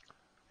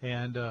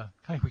 And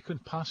we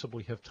couldn't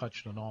possibly have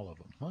touched on all of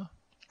them,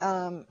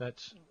 huh?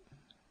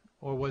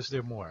 Or was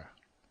there more?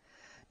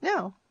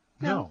 No.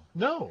 Okay.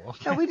 No,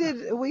 we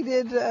did.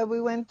 We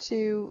went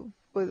to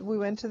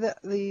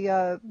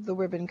the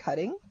ribbon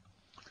cutting,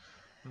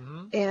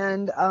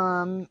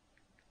 mm-hmm.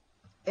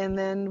 And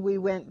then we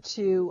went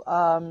to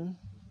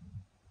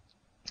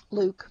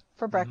Luke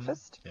for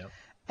breakfast, mm-hmm. Yep.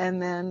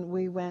 And then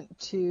we went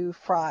to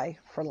Fry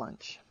for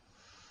lunch.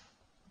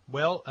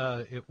 Well,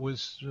 it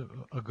was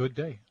a good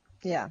day.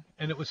 Yeah.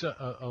 And it was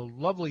a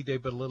lovely day,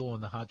 but a little on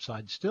the hot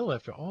side still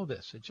after all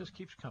this. It just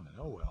keeps coming.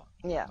 Oh, well.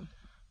 Yeah.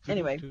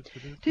 Anyway,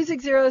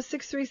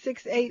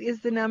 260-6368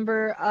 is the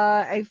number.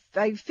 I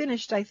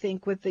finished, I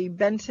think, with the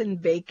Benton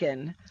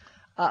bacon,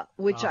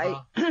 which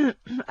I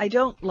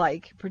don't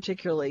like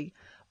particularly,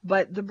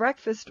 but the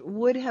breakfast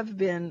would have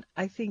been,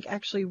 I think,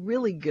 actually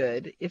really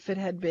good if it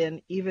had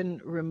been even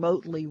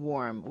remotely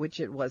warm, which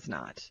it was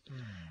not. Mm.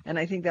 And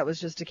I think that was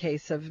just a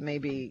case of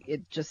maybe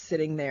it just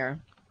sitting there.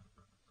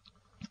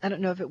 I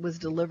don't know if it was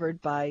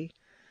delivered by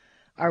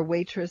our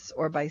waitress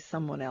or by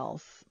someone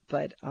else,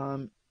 but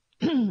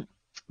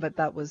but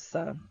that was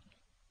the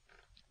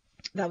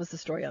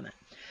story on that.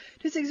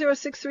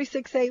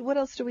 260-6368. What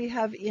else do we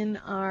have in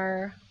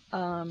our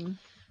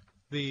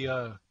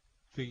the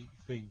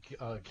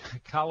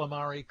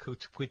calamari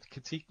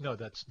critique? No,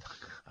 that's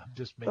I'm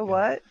just making. The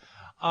what?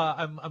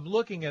 I'm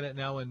looking at it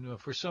now, and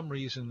for some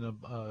reason,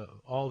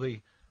 all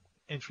the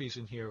entries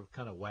in here are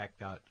kind of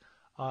whacked out.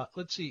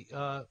 Let's see.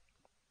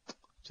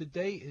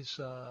 Today is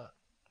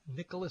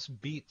Nicholas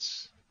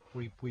Beets.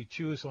 We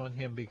choose on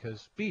him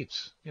because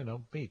Beets,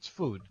 Beets,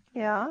 food.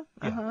 Yeah.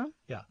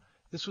 Yeah.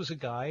 This was a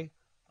guy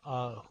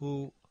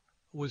who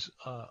was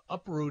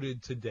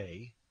uprooted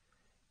today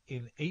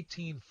in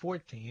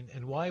 1814,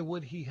 and why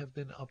would he have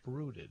been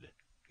uprooted?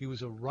 He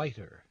was a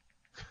writer.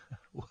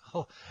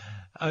 Well,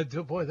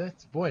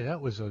 that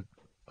was a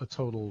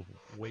total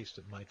waste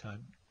of my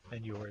time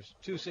and yours.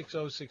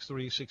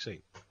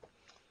 260-6368.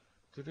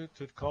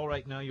 To call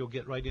right now, you'll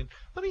get right in.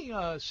 Let me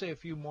say a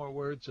few more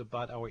words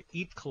about our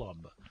Eat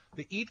Club.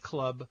 The Eat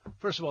Club,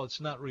 first of all, it's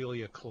not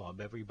really a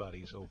club.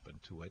 Everybody's open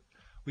to it.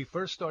 We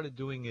first started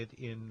doing it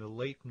in the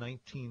late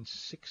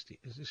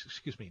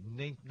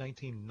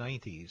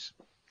 1990s,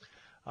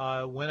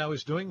 when I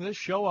was doing this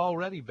show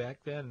already back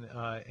then,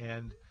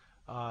 and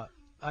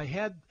I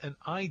had an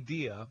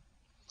idea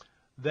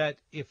that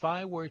if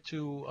I were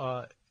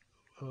to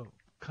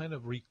kind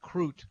of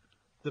recruit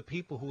the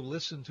people who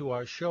listen to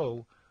our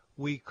show,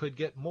 we could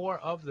get more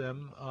of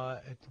them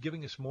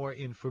giving us more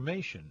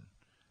information.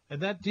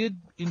 And that did,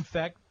 in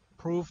fact,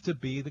 prove to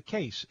be the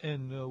case.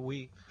 And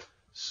we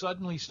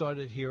suddenly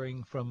started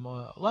hearing from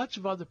lots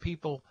of other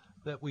people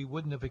that we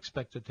wouldn't have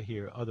expected to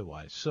hear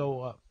otherwise.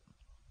 So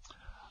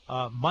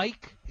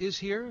Mike is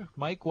here.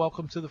 Mike,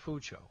 welcome to the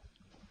Food Show.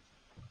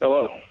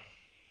 Hello.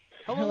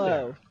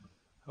 Hello.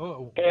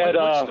 Oh,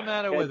 what's the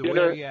matter with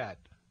where are you at?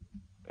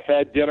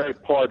 Had dinner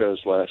at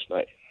Pardo's last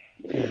night.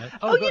 Yeah.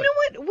 Oh, you know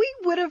what? We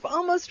would have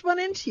almost run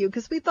into you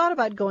because we thought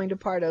about going to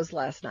Pardo's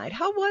last night.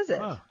 How was it?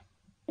 Huh.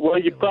 Well,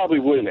 you probably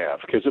wouldn't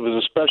have because it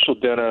was a special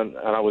dinner and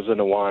I was in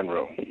the wine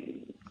room.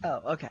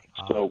 Oh, okay.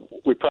 So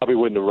we probably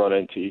wouldn't have run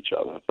into each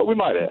other, but we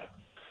might have.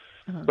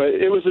 Uh-huh. But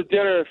it was a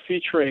dinner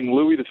featuring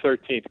Louis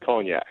XIII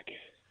cognac.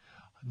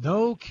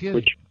 No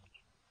kidding.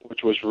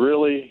 Which was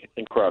really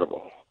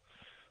incredible.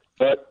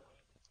 But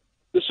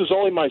this was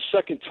only my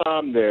second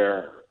time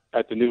there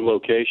at the new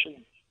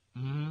location.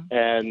 Mm-hmm.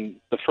 And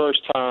the first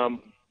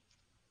time,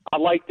 I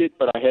liked it,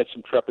 but I had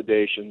some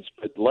trepidations.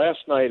 But last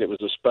night, it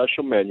was a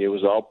special menu. It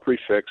was all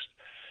prefixed,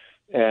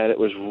 and it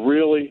was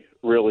really,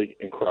 really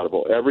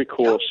incredible. Every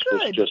course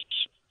was just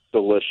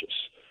delicious.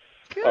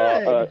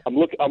 Good. I'm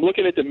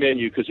looking at the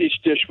menu because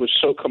each dish was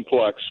so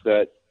complex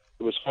that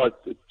it was hard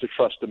to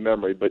trust the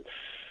memory. But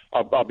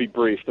I'll be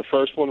brief. The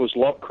first one was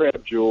lump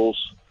crab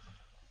jewels,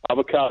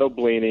 avocado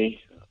blini,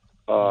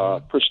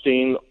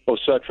 pristine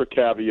Osetra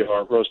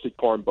caviar, roasted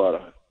corn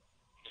butter.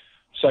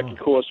 Second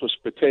course was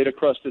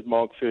potato-crusted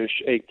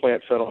monkfish,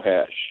 eggplant fennel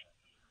hash.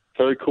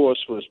 Third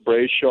course was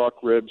braised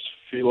shark ribs,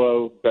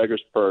 phyllo,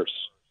 beggar's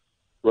purse,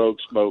 rogue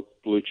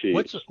smoked blue cheese.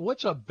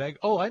 What's a beg?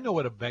 Oh, I know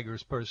what a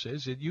beggar's purse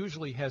is. It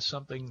usually has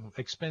something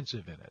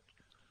expensive in it.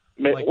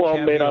 Made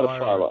out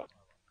of phyllo.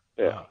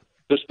 Yeah.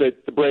 Just the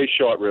braised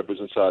shark rib was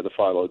inside the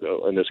phyllo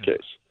dough in this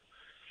case.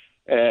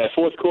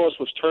 Fourth course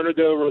was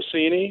Turnado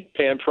Rossini,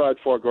 pan-fried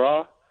foie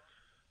gras,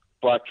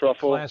 black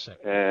truffle.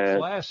 Classic.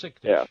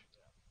 Classic dish. Yeah.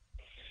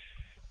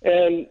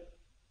 And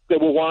there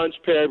were wines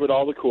paired with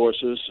all the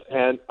courses.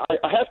 And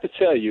I have to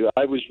tell you,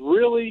 I was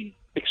really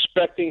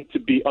expecting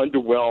to be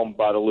underwhelmed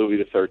by the Louis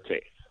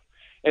XIII.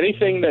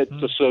 Anything that's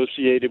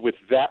associated with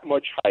that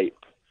much hype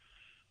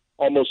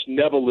almost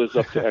never lives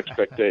up to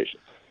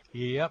expectations.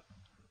 Yep.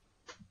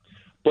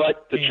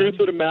 But the truth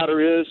of the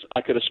matter is,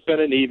 I could have spent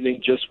an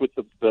evening just with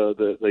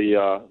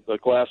the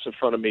glass in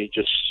front of me,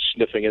 just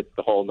sniffing it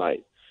the whole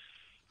night.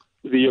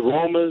 The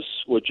aromas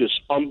were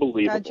just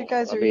unbelievable. God, you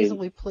guys are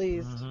easily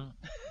pleased.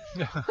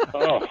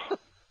 Oh,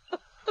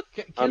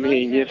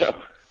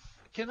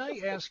 Can I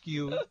ask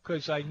you,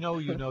 because I know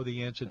you know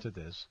the answer to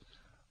this,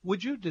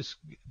 would you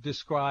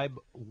describe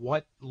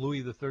what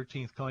Louis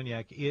XIII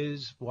cognac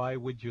is? Why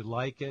would you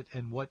like it?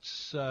 And what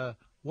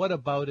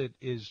about it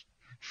is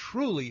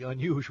truly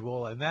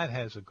unusual? And that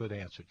has a good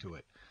answer to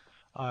it.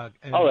 All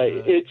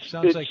right. It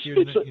sounds like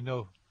you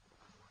know.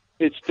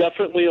 It's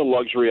definitely a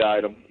luxury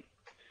item.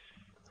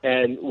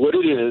 And what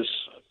it is,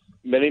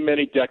 many,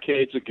 many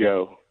decades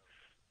ago,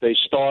 they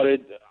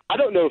started, I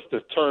don't know if the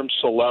term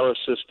Solera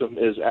system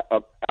is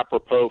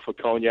apropos for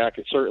cognac.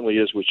 It certainly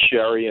is with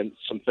sherry and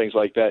some things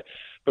like that.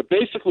 But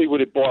basically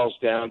what it boils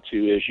down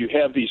to is you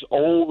have these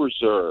old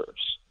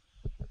reserves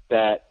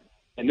that,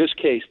 in this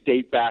case,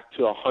 date back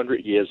to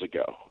 100 years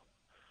ago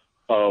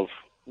of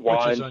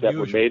wines that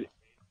were made.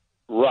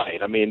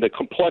 Right. I mean, the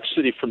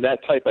complexity from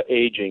that type of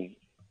aging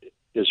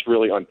is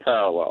really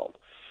unparalleled.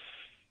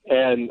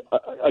 And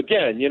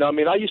again,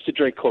 I used to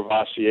drink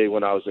Courvoisier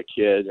when I was a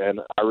kid, and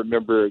I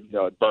remember,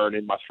 it burned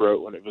in my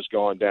throat when it was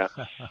going down.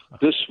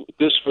 This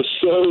was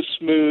so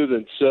smooth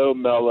and so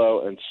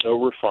mellow and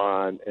so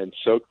refined and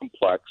so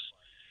complex.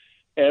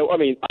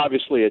 And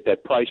obviously at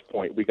that price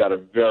point, we got a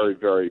very,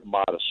 very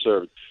modest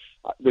service.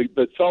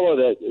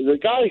 The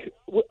guy,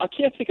 I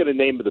can't think of the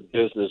name of the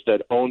business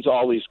that owns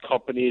all these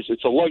companies.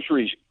 It's a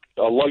luxury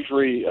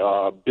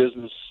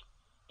business,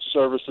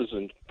 services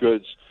and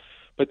goods.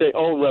 But they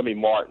own Remy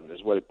Martin,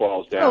 is what it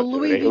boils down to. Oh,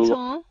 Louis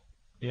Vuitton?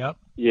 Yep.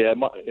 Yeah,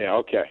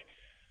 okay.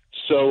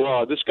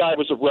 So this guy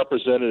was a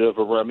representative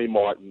of Remy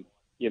Martin,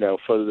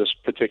 for this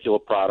particular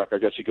product. I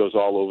guess he goes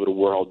all over the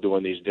world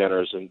doing these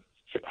dinners and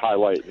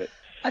highlighting it.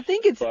 I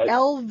think it's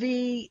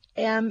LVMH.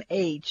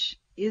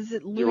 Is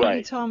it Louis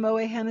Vuitton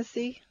Moet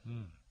Hennessy?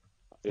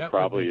 It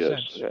probably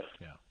is. Yeah.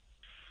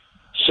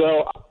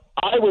 So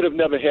I would have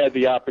never had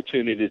the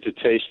opportunity to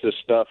taste this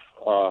stuff.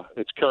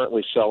 It's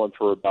currently selling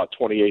for about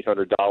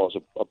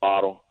 $2,800 a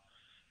bottle.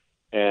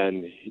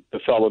 And the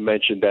fellow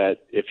mentioned that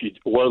if you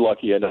were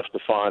lucky enough to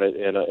find it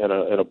in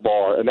a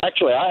bar, and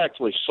actually I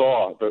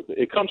saw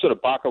it comes in a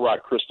Baccarat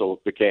crystal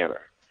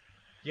decanter.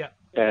 Yeah.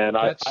 And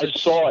I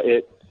saw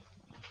it.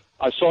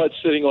 I saw it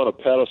sitting on a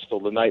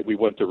pedestal the night we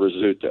went to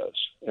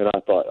Rizzuto's. And I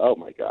thought, oh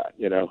my God,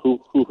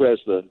 who has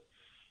the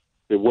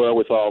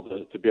wherewithal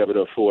to be able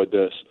to afford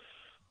this?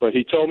 But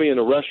he told me in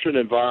a restaurant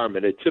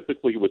environment, it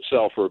typically would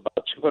sell for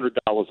about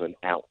 $200 an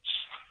ounce.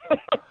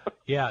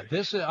 Yeah,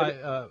 this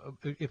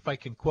if I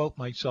can quote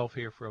myself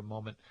here for a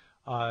moment,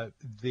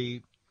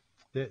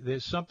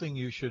 there's something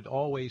you should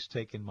always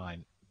take in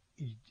mind.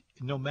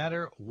 No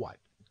matter what,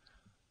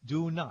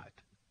 do not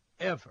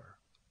ever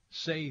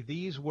say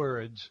these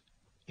words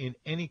in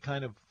any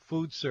kind of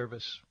food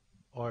service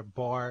or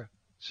bar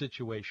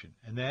situation,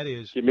 and that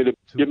is give me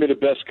the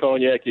best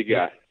cognac you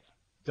got.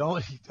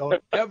 Don't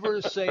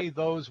ever say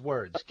those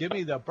words. Give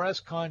me the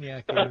best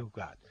cognac you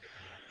got.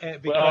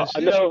 Because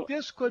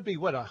this could be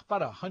about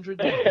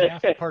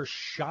 $150 per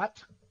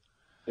shot.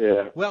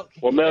 Yeah. Well,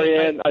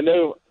 Marianne, I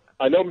know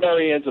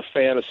Marianne's a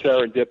fan of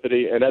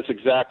serendipity, and that's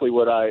exactly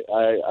what I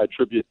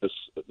attribute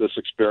this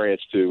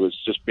experience to, was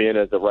just being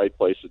at the right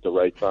place at the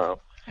right time.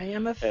 I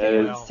am a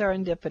fan of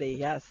serendipity.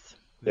 Yes.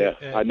 Yeah.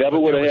 I never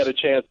would have had a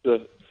chance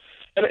to.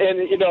 And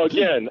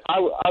again,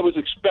 I was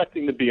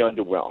expecting to be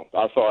underwhelmed.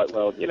 I thought,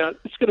 well,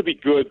 it's going to be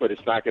good, but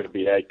it's not going to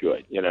be that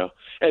good,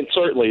 And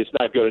certainly it's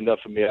not good enough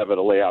for me ever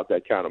to lay out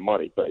that kind of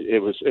money. But it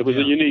was a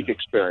unique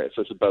experience.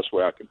 That's the best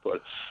way I can put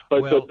it.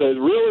 But the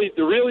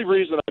really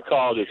reason I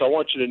called is I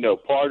want you to know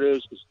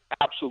Pardo's is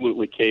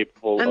absolutely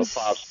capable of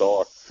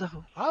 5-star.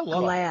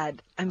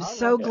 I'm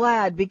so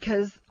glad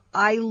because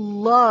I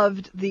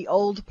loved the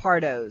old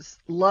Pardo's.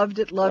 Loved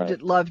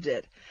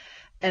it.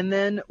 And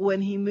then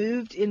when he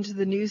moved into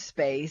the new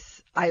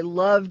space, I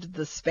loved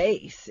the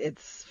space.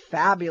 It's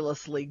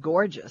fabulously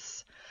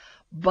gorgeous.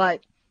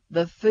 But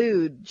the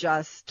food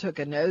just took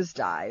a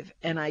nosedive.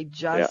 And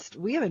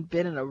we haven't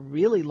been in a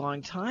really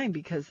long time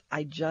because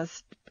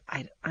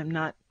I'm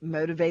not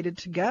motivated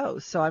to go.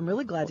 So I'm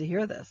really glad to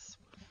hear this.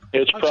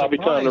 It's probably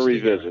time to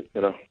revisit,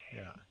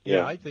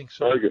 Yeah, I think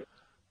so. Very good.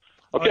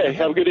 Okay,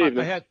 have a good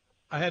evening.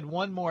 I had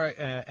one more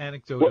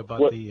anecdote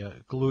about the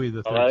Louis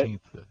the 13th.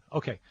 Right.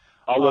 Okay.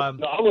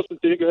 I'll listen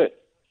to you. Go ahead.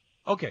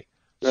 Okay.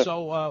 Yeah.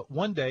 So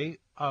one day,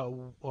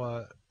 no,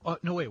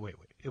 wait.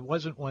 It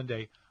wasn't one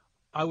day.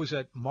 I was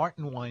at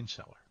Martin Wine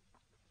Cellar,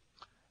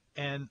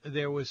 and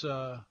there was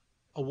a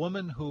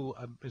woman who,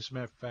 as a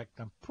matter of fact,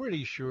 I'm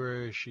pretty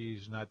sure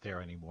she's not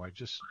there anymore.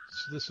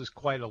 This is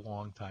quite a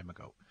long time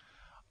ago.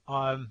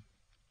 Go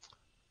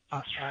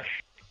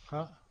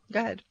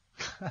ahead.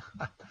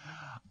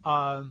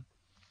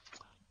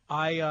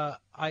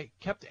 I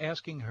kept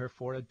asking her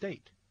for a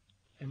date,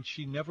 and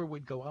she never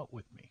would go out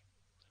with me.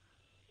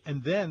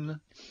 And then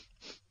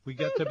we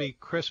got to be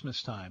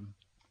Christmas time.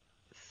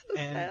 So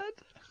sad.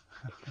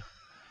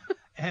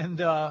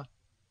 And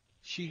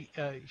she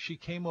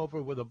came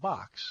over with a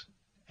box,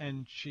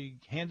 and she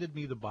handed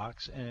me the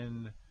box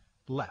and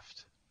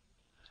left.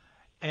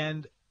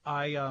 And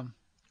I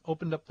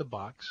opened up the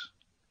box,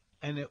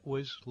 and it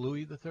was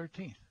Louis the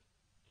 13th.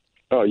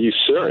 Oh, are you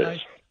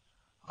serious?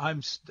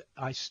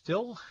 I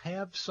still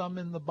have some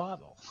in the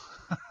bottle.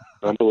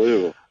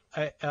 Unbelievable.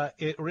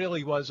 It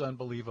really was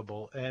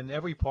unbelievable, and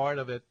every part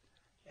of it.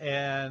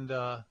 And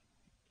that's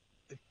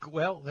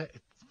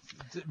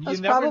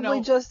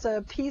probably just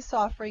a peace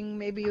offering.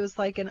 Maybe it was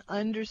like an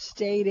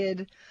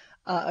understated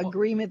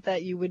agreement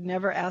that you would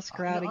never ask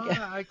her out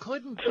again. I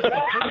couldn't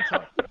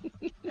talk.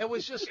 It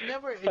was just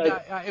never.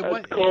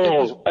 That's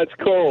cool. That's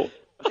cool.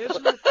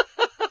 Isn't it?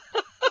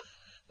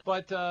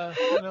 But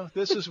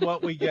this is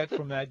what we get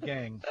from that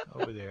gang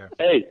over there.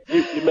 Hey,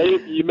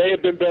 you may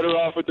have been better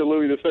off with the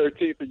Louis the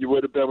 13th than you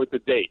would have been with the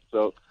date.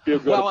 So feel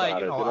good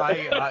about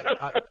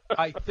it.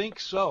 I think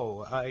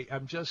so.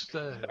 I'm just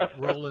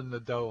rolling the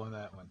dough on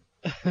that one.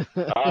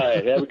 All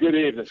right. Have a good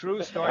evening.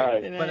 True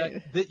story.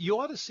 Right. But you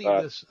ought to see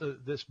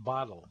this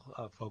bottle,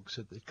 folks.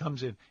 It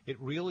comes in. It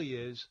really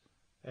is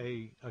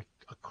a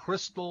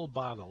crystal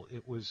bottle.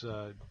 It was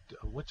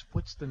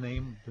what's the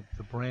name?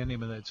 The brand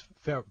name of it? It's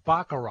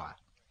Baccarat.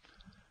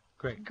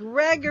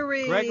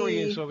 Gregory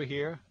is over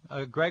here.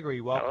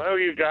 Gregory, welcome. Hello,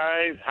 you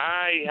guys.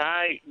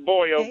 Hi.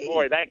 Boy, oh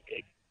boy,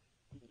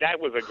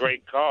 that was a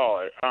great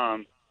call.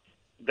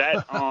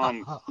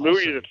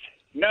 Louis.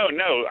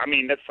 No. I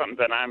mean, that's something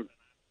that I'm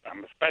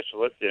a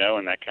specialist,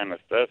 and that kind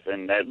of stuff.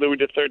 And that Louis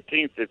the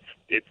 13th,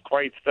 it's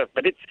quite stuff.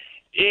 But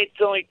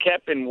it's only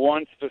kept in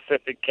one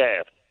specific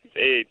cask. It's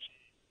aged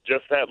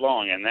just that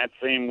long in that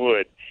same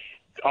wood.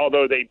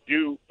 Although they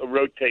do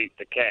rotate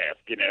the cask,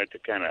 to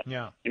kind of,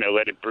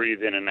 let it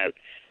breathe in and out.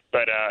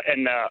 But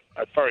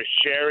as far as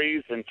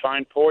sherries and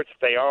fine ports,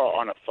 they are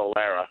on a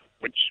Solera,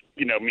 which,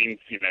 means,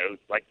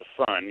 like the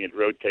sun. It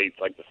rotates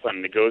like the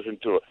sun. It goes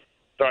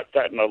starts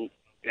out in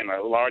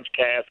a large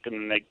cask, and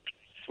then they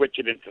switch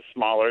it into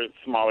smaller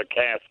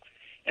casks,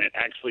 and it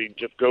actually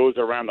just goes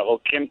around the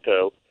whole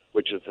Quinto,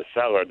 which is the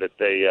cellar that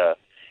they,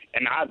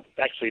 and I've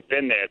actually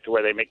been there to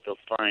where they make those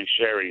fine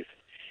sherries.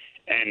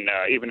 And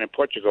even in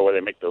Portugal, where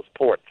they make those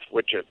ports,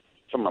 which are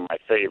some of my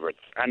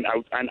favorites. And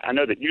I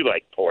know that you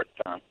like port,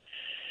 Tom.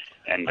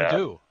 And I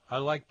do. I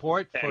like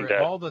port for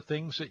all the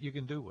things that you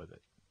can do with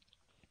it.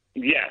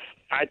 Yes,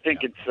 I think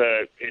it's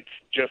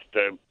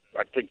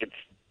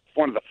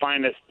one of the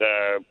finest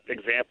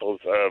examples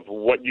of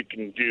what you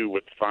can do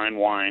with fine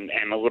wine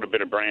and a little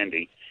bit of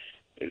brandy,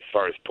 as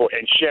far as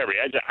and sherry.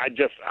 I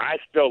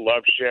still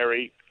love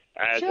sherry.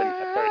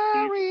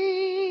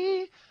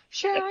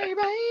 Sherry,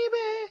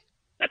 baby.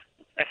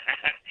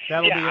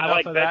 That'll be enough I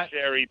like of that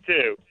sherry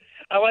too.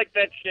 I like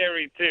that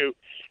sherry too.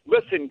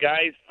 Listen,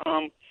 guys,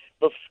 I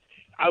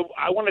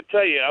want to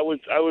tell you, I was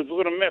a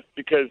little miffed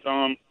because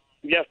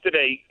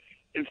yesterday,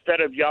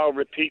 instead of y'all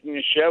repeating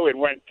the show, it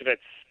went to that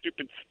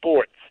stupid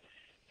sports.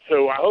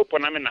 So I hope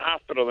when I'm in the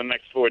hospital the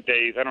next 4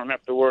 days, I don't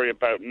have to worry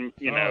about,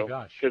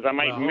 because I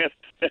might miss.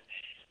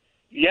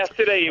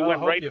 Yesterday, it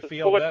went right to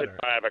sports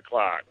at 5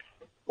 o'clock.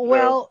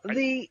 Well,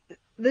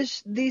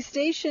 the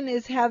station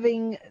is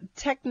having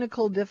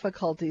technical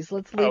difficulties.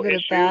 Let's leave it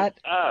at that.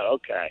 Oh,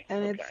 okay.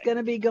 And it's going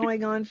to be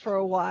going on for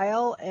a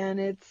while, and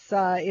it's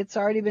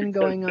already been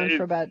going on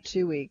for about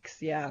 2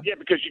 weeks. Yeah. Yeah,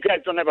 because you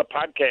guys don't have a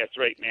podcast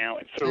right now,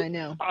 and so I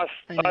know. Us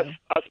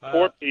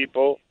poor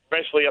people,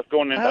 especially us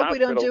going into the hospital. I hope we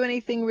don't do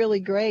anything really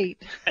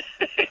great.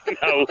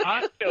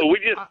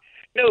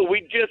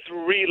 We just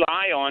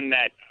rely on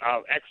that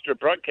extra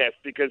broadcast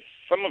because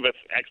some of us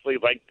actually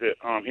like to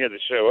hear the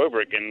show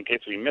over again in case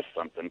we miss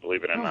something,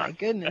 believe it or not. Oh, my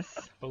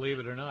goodness. Believe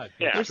it or not.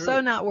 Yeah. You're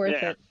so not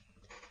worth it.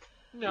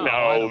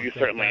 No, you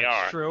certainly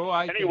are. True.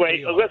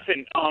 Anyway,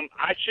 listen,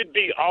 I should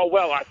be all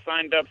well. I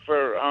signed up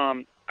for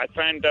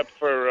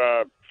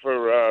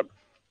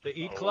the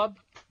Eat Club?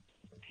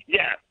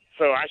 Yeah,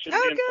 so I should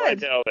be in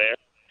Slidell there.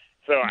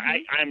 So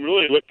I'm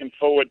really looking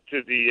forward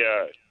to the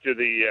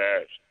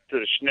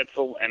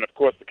schnitzel, and of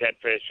course the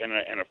catfish,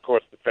 and of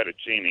course the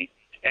fettuccine,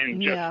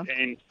 and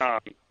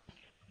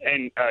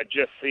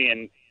just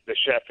seeing the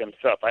chef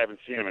himself. I haven't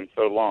seen him in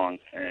so long,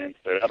 and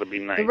so that'll be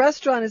nice. The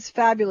restaurant is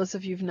fabulous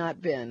if you've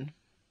not been.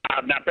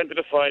 I've not been to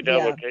the Slidell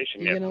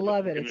location yet. You're gonna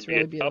love it. It's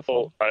really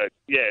beautiful.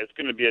 It's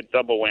going to be a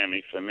double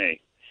whammy for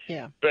me.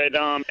 Yeah. But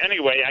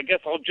anyway, I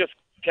guess I'll just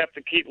have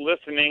to keep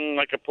listening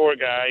like a poor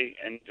guy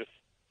and just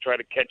try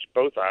to catch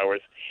both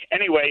hours.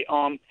 Anyway,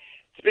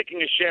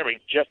 speaking of sherry,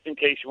 just in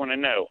case you want to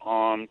know,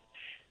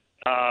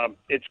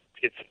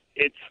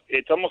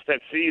 it's almost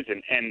that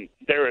season, and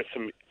there are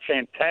some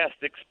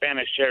fantastic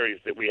Spanish sherries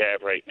that we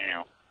have right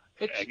now.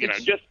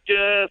 Just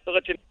to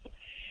let you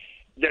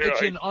know,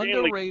 it's an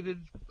underrated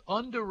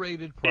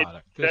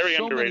product. There's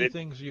so many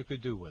things you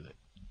could do with it.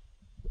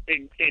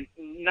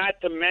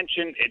 Not to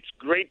mention, it's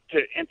great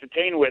to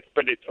entertain with,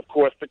 but it's of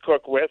course to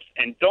cook with,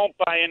 and don't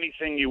buy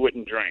anything you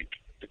wouldn't drink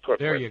to cook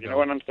there with. You go. Know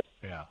what I'm saying?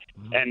 Yeah.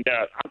 Mm-hmm. And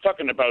I'm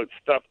talking about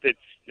stuff that's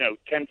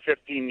 10,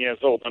 15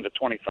 years old, under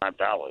 $25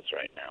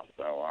 right now.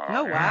 So.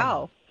 Oh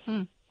wow.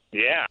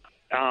 Yeah.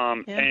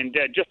 And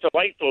just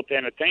delightful to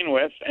entertain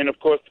with, and of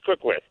course to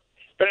cook with.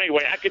 But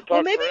anyway, I could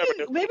talk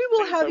forever. Maybe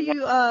we'll have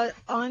you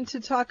on to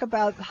talk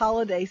about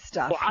holiday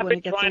stuff. Well, I've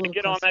been trying to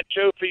get on that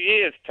show for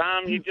years.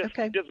 Tom, you just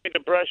gives me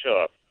the brush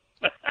off.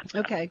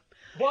 Okay.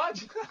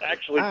 What?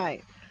 Actually. All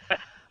right.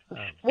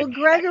 Well,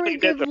 Gregory,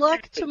 good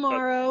luck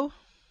tomorrow.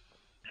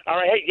 All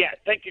right. Hey, yeah.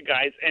 Thank you,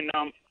 guys, and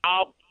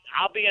I'll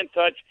be in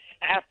touch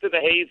after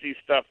the hazy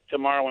stuff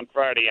tomorrow and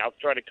Friday. I'll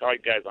try to call you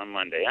guys on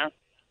Monday. Huh?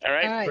 All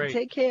right. All right. Great.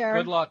 Take care.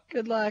 Good luck.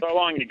 Good luck. So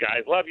long, you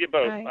guys. Love you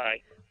both. Right.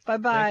 Bye.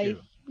 Bye-bye. Thank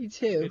You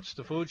too. It's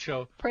the Food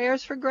Show.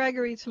 Prayers for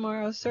Gregory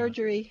tomorrow.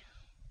 Surgery.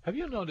 Have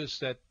you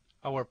noticed that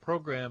our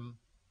program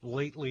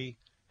lately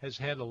has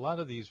had a lot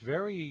of these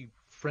very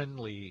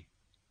friendly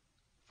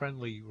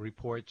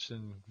reports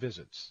and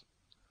visits?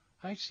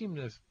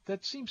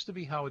 That seems to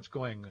be how it's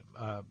going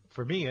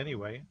for me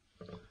anyway.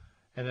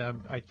 And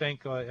I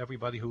thank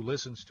everybody who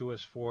listens to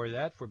us for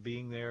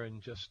being there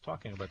and just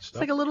talking about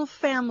stuff. It's like a little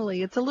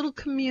family. It's a little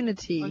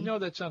community. I know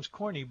that sounds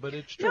corny, but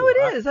it's true. No, it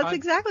is. That's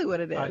exactly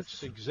what it is.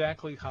 That's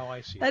exactly how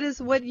I see it. That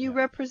is what you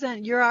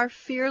represent. You're our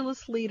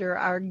fearless leader,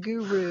 our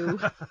guru.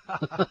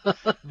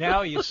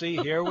 Now you see,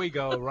 here we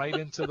go, right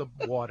into the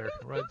water.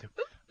 Right there.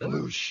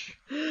 Whoosh.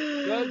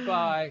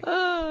 Goodbye.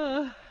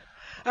 All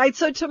right,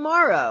 so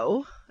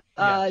tomorrow,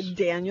 Yes.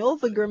 Daniel,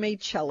 the gourmet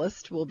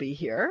cellist, will be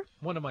here.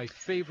 One of my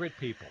favorite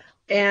people.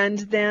 And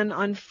then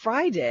on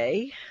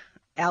Friday,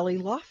 Allie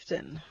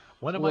Lofton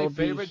One of my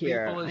favorite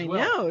here. people as I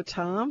well. know,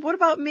 Tom. What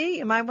about me?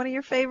 Am I one of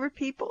your favorite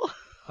people?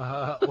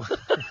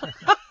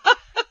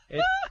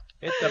 It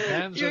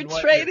depends. You're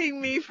trading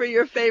me for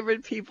your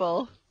favorite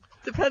people.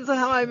 Depends on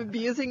how I'm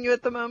abusing you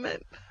at the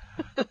moment.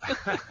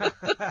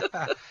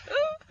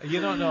 You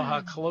don't know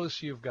how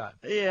close you've got.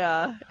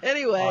 Yeah.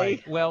 Anyway.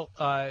 Right. Well,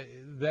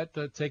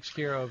 that takes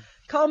care of.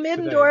 Call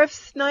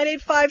Middendorf's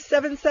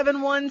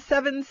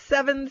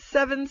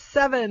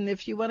 985-771-7777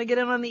 if you want to get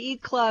in on the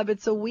Eat Club.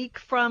 It's a week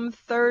from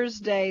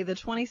Thursday, the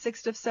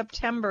 26th of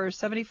September.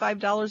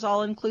 $75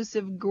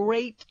 all-inclusive.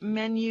 Great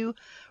menu.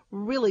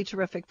 Really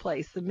terrific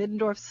place. The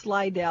Middendorf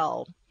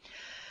Slidell.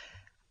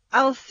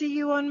 I'll see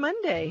you on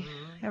Monday,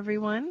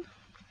 everyone.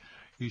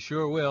 You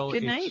sure will.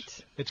 Good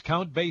night. It's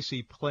Count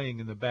Basie playing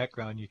in the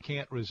background. You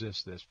can't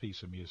resist this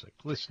piece of music.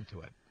 Listen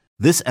to it.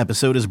 This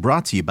episode is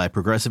brought to you by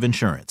Progressive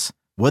Insurance.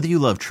 Whether you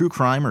love true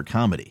crime or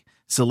comedy,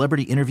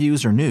 celebrity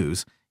interviews or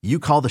news, you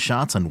call the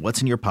shots on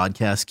what's in your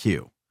podcast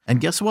queue.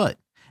 And guess what?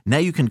 Now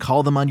you can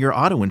call them on your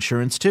auto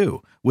insurance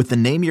too with the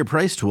Name Your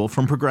Price tool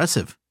from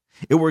Progressive.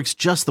 It works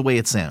just the way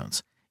it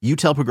sounds. You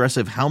tell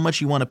Progressive how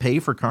much you want to pay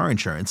for car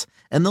insurance,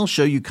 and they'll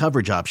show you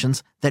coverage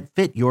options that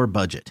fit your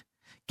budget.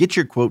 Get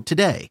your quote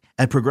today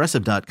at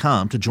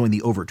Progressive.com to join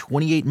the over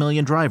 28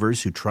 million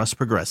drivers who trust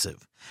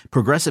Progressive.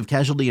 Progressive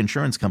Casualty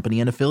Insurance Company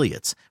and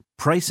Affiliates.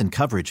 Price and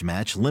coverage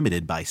match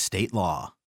limited by state law.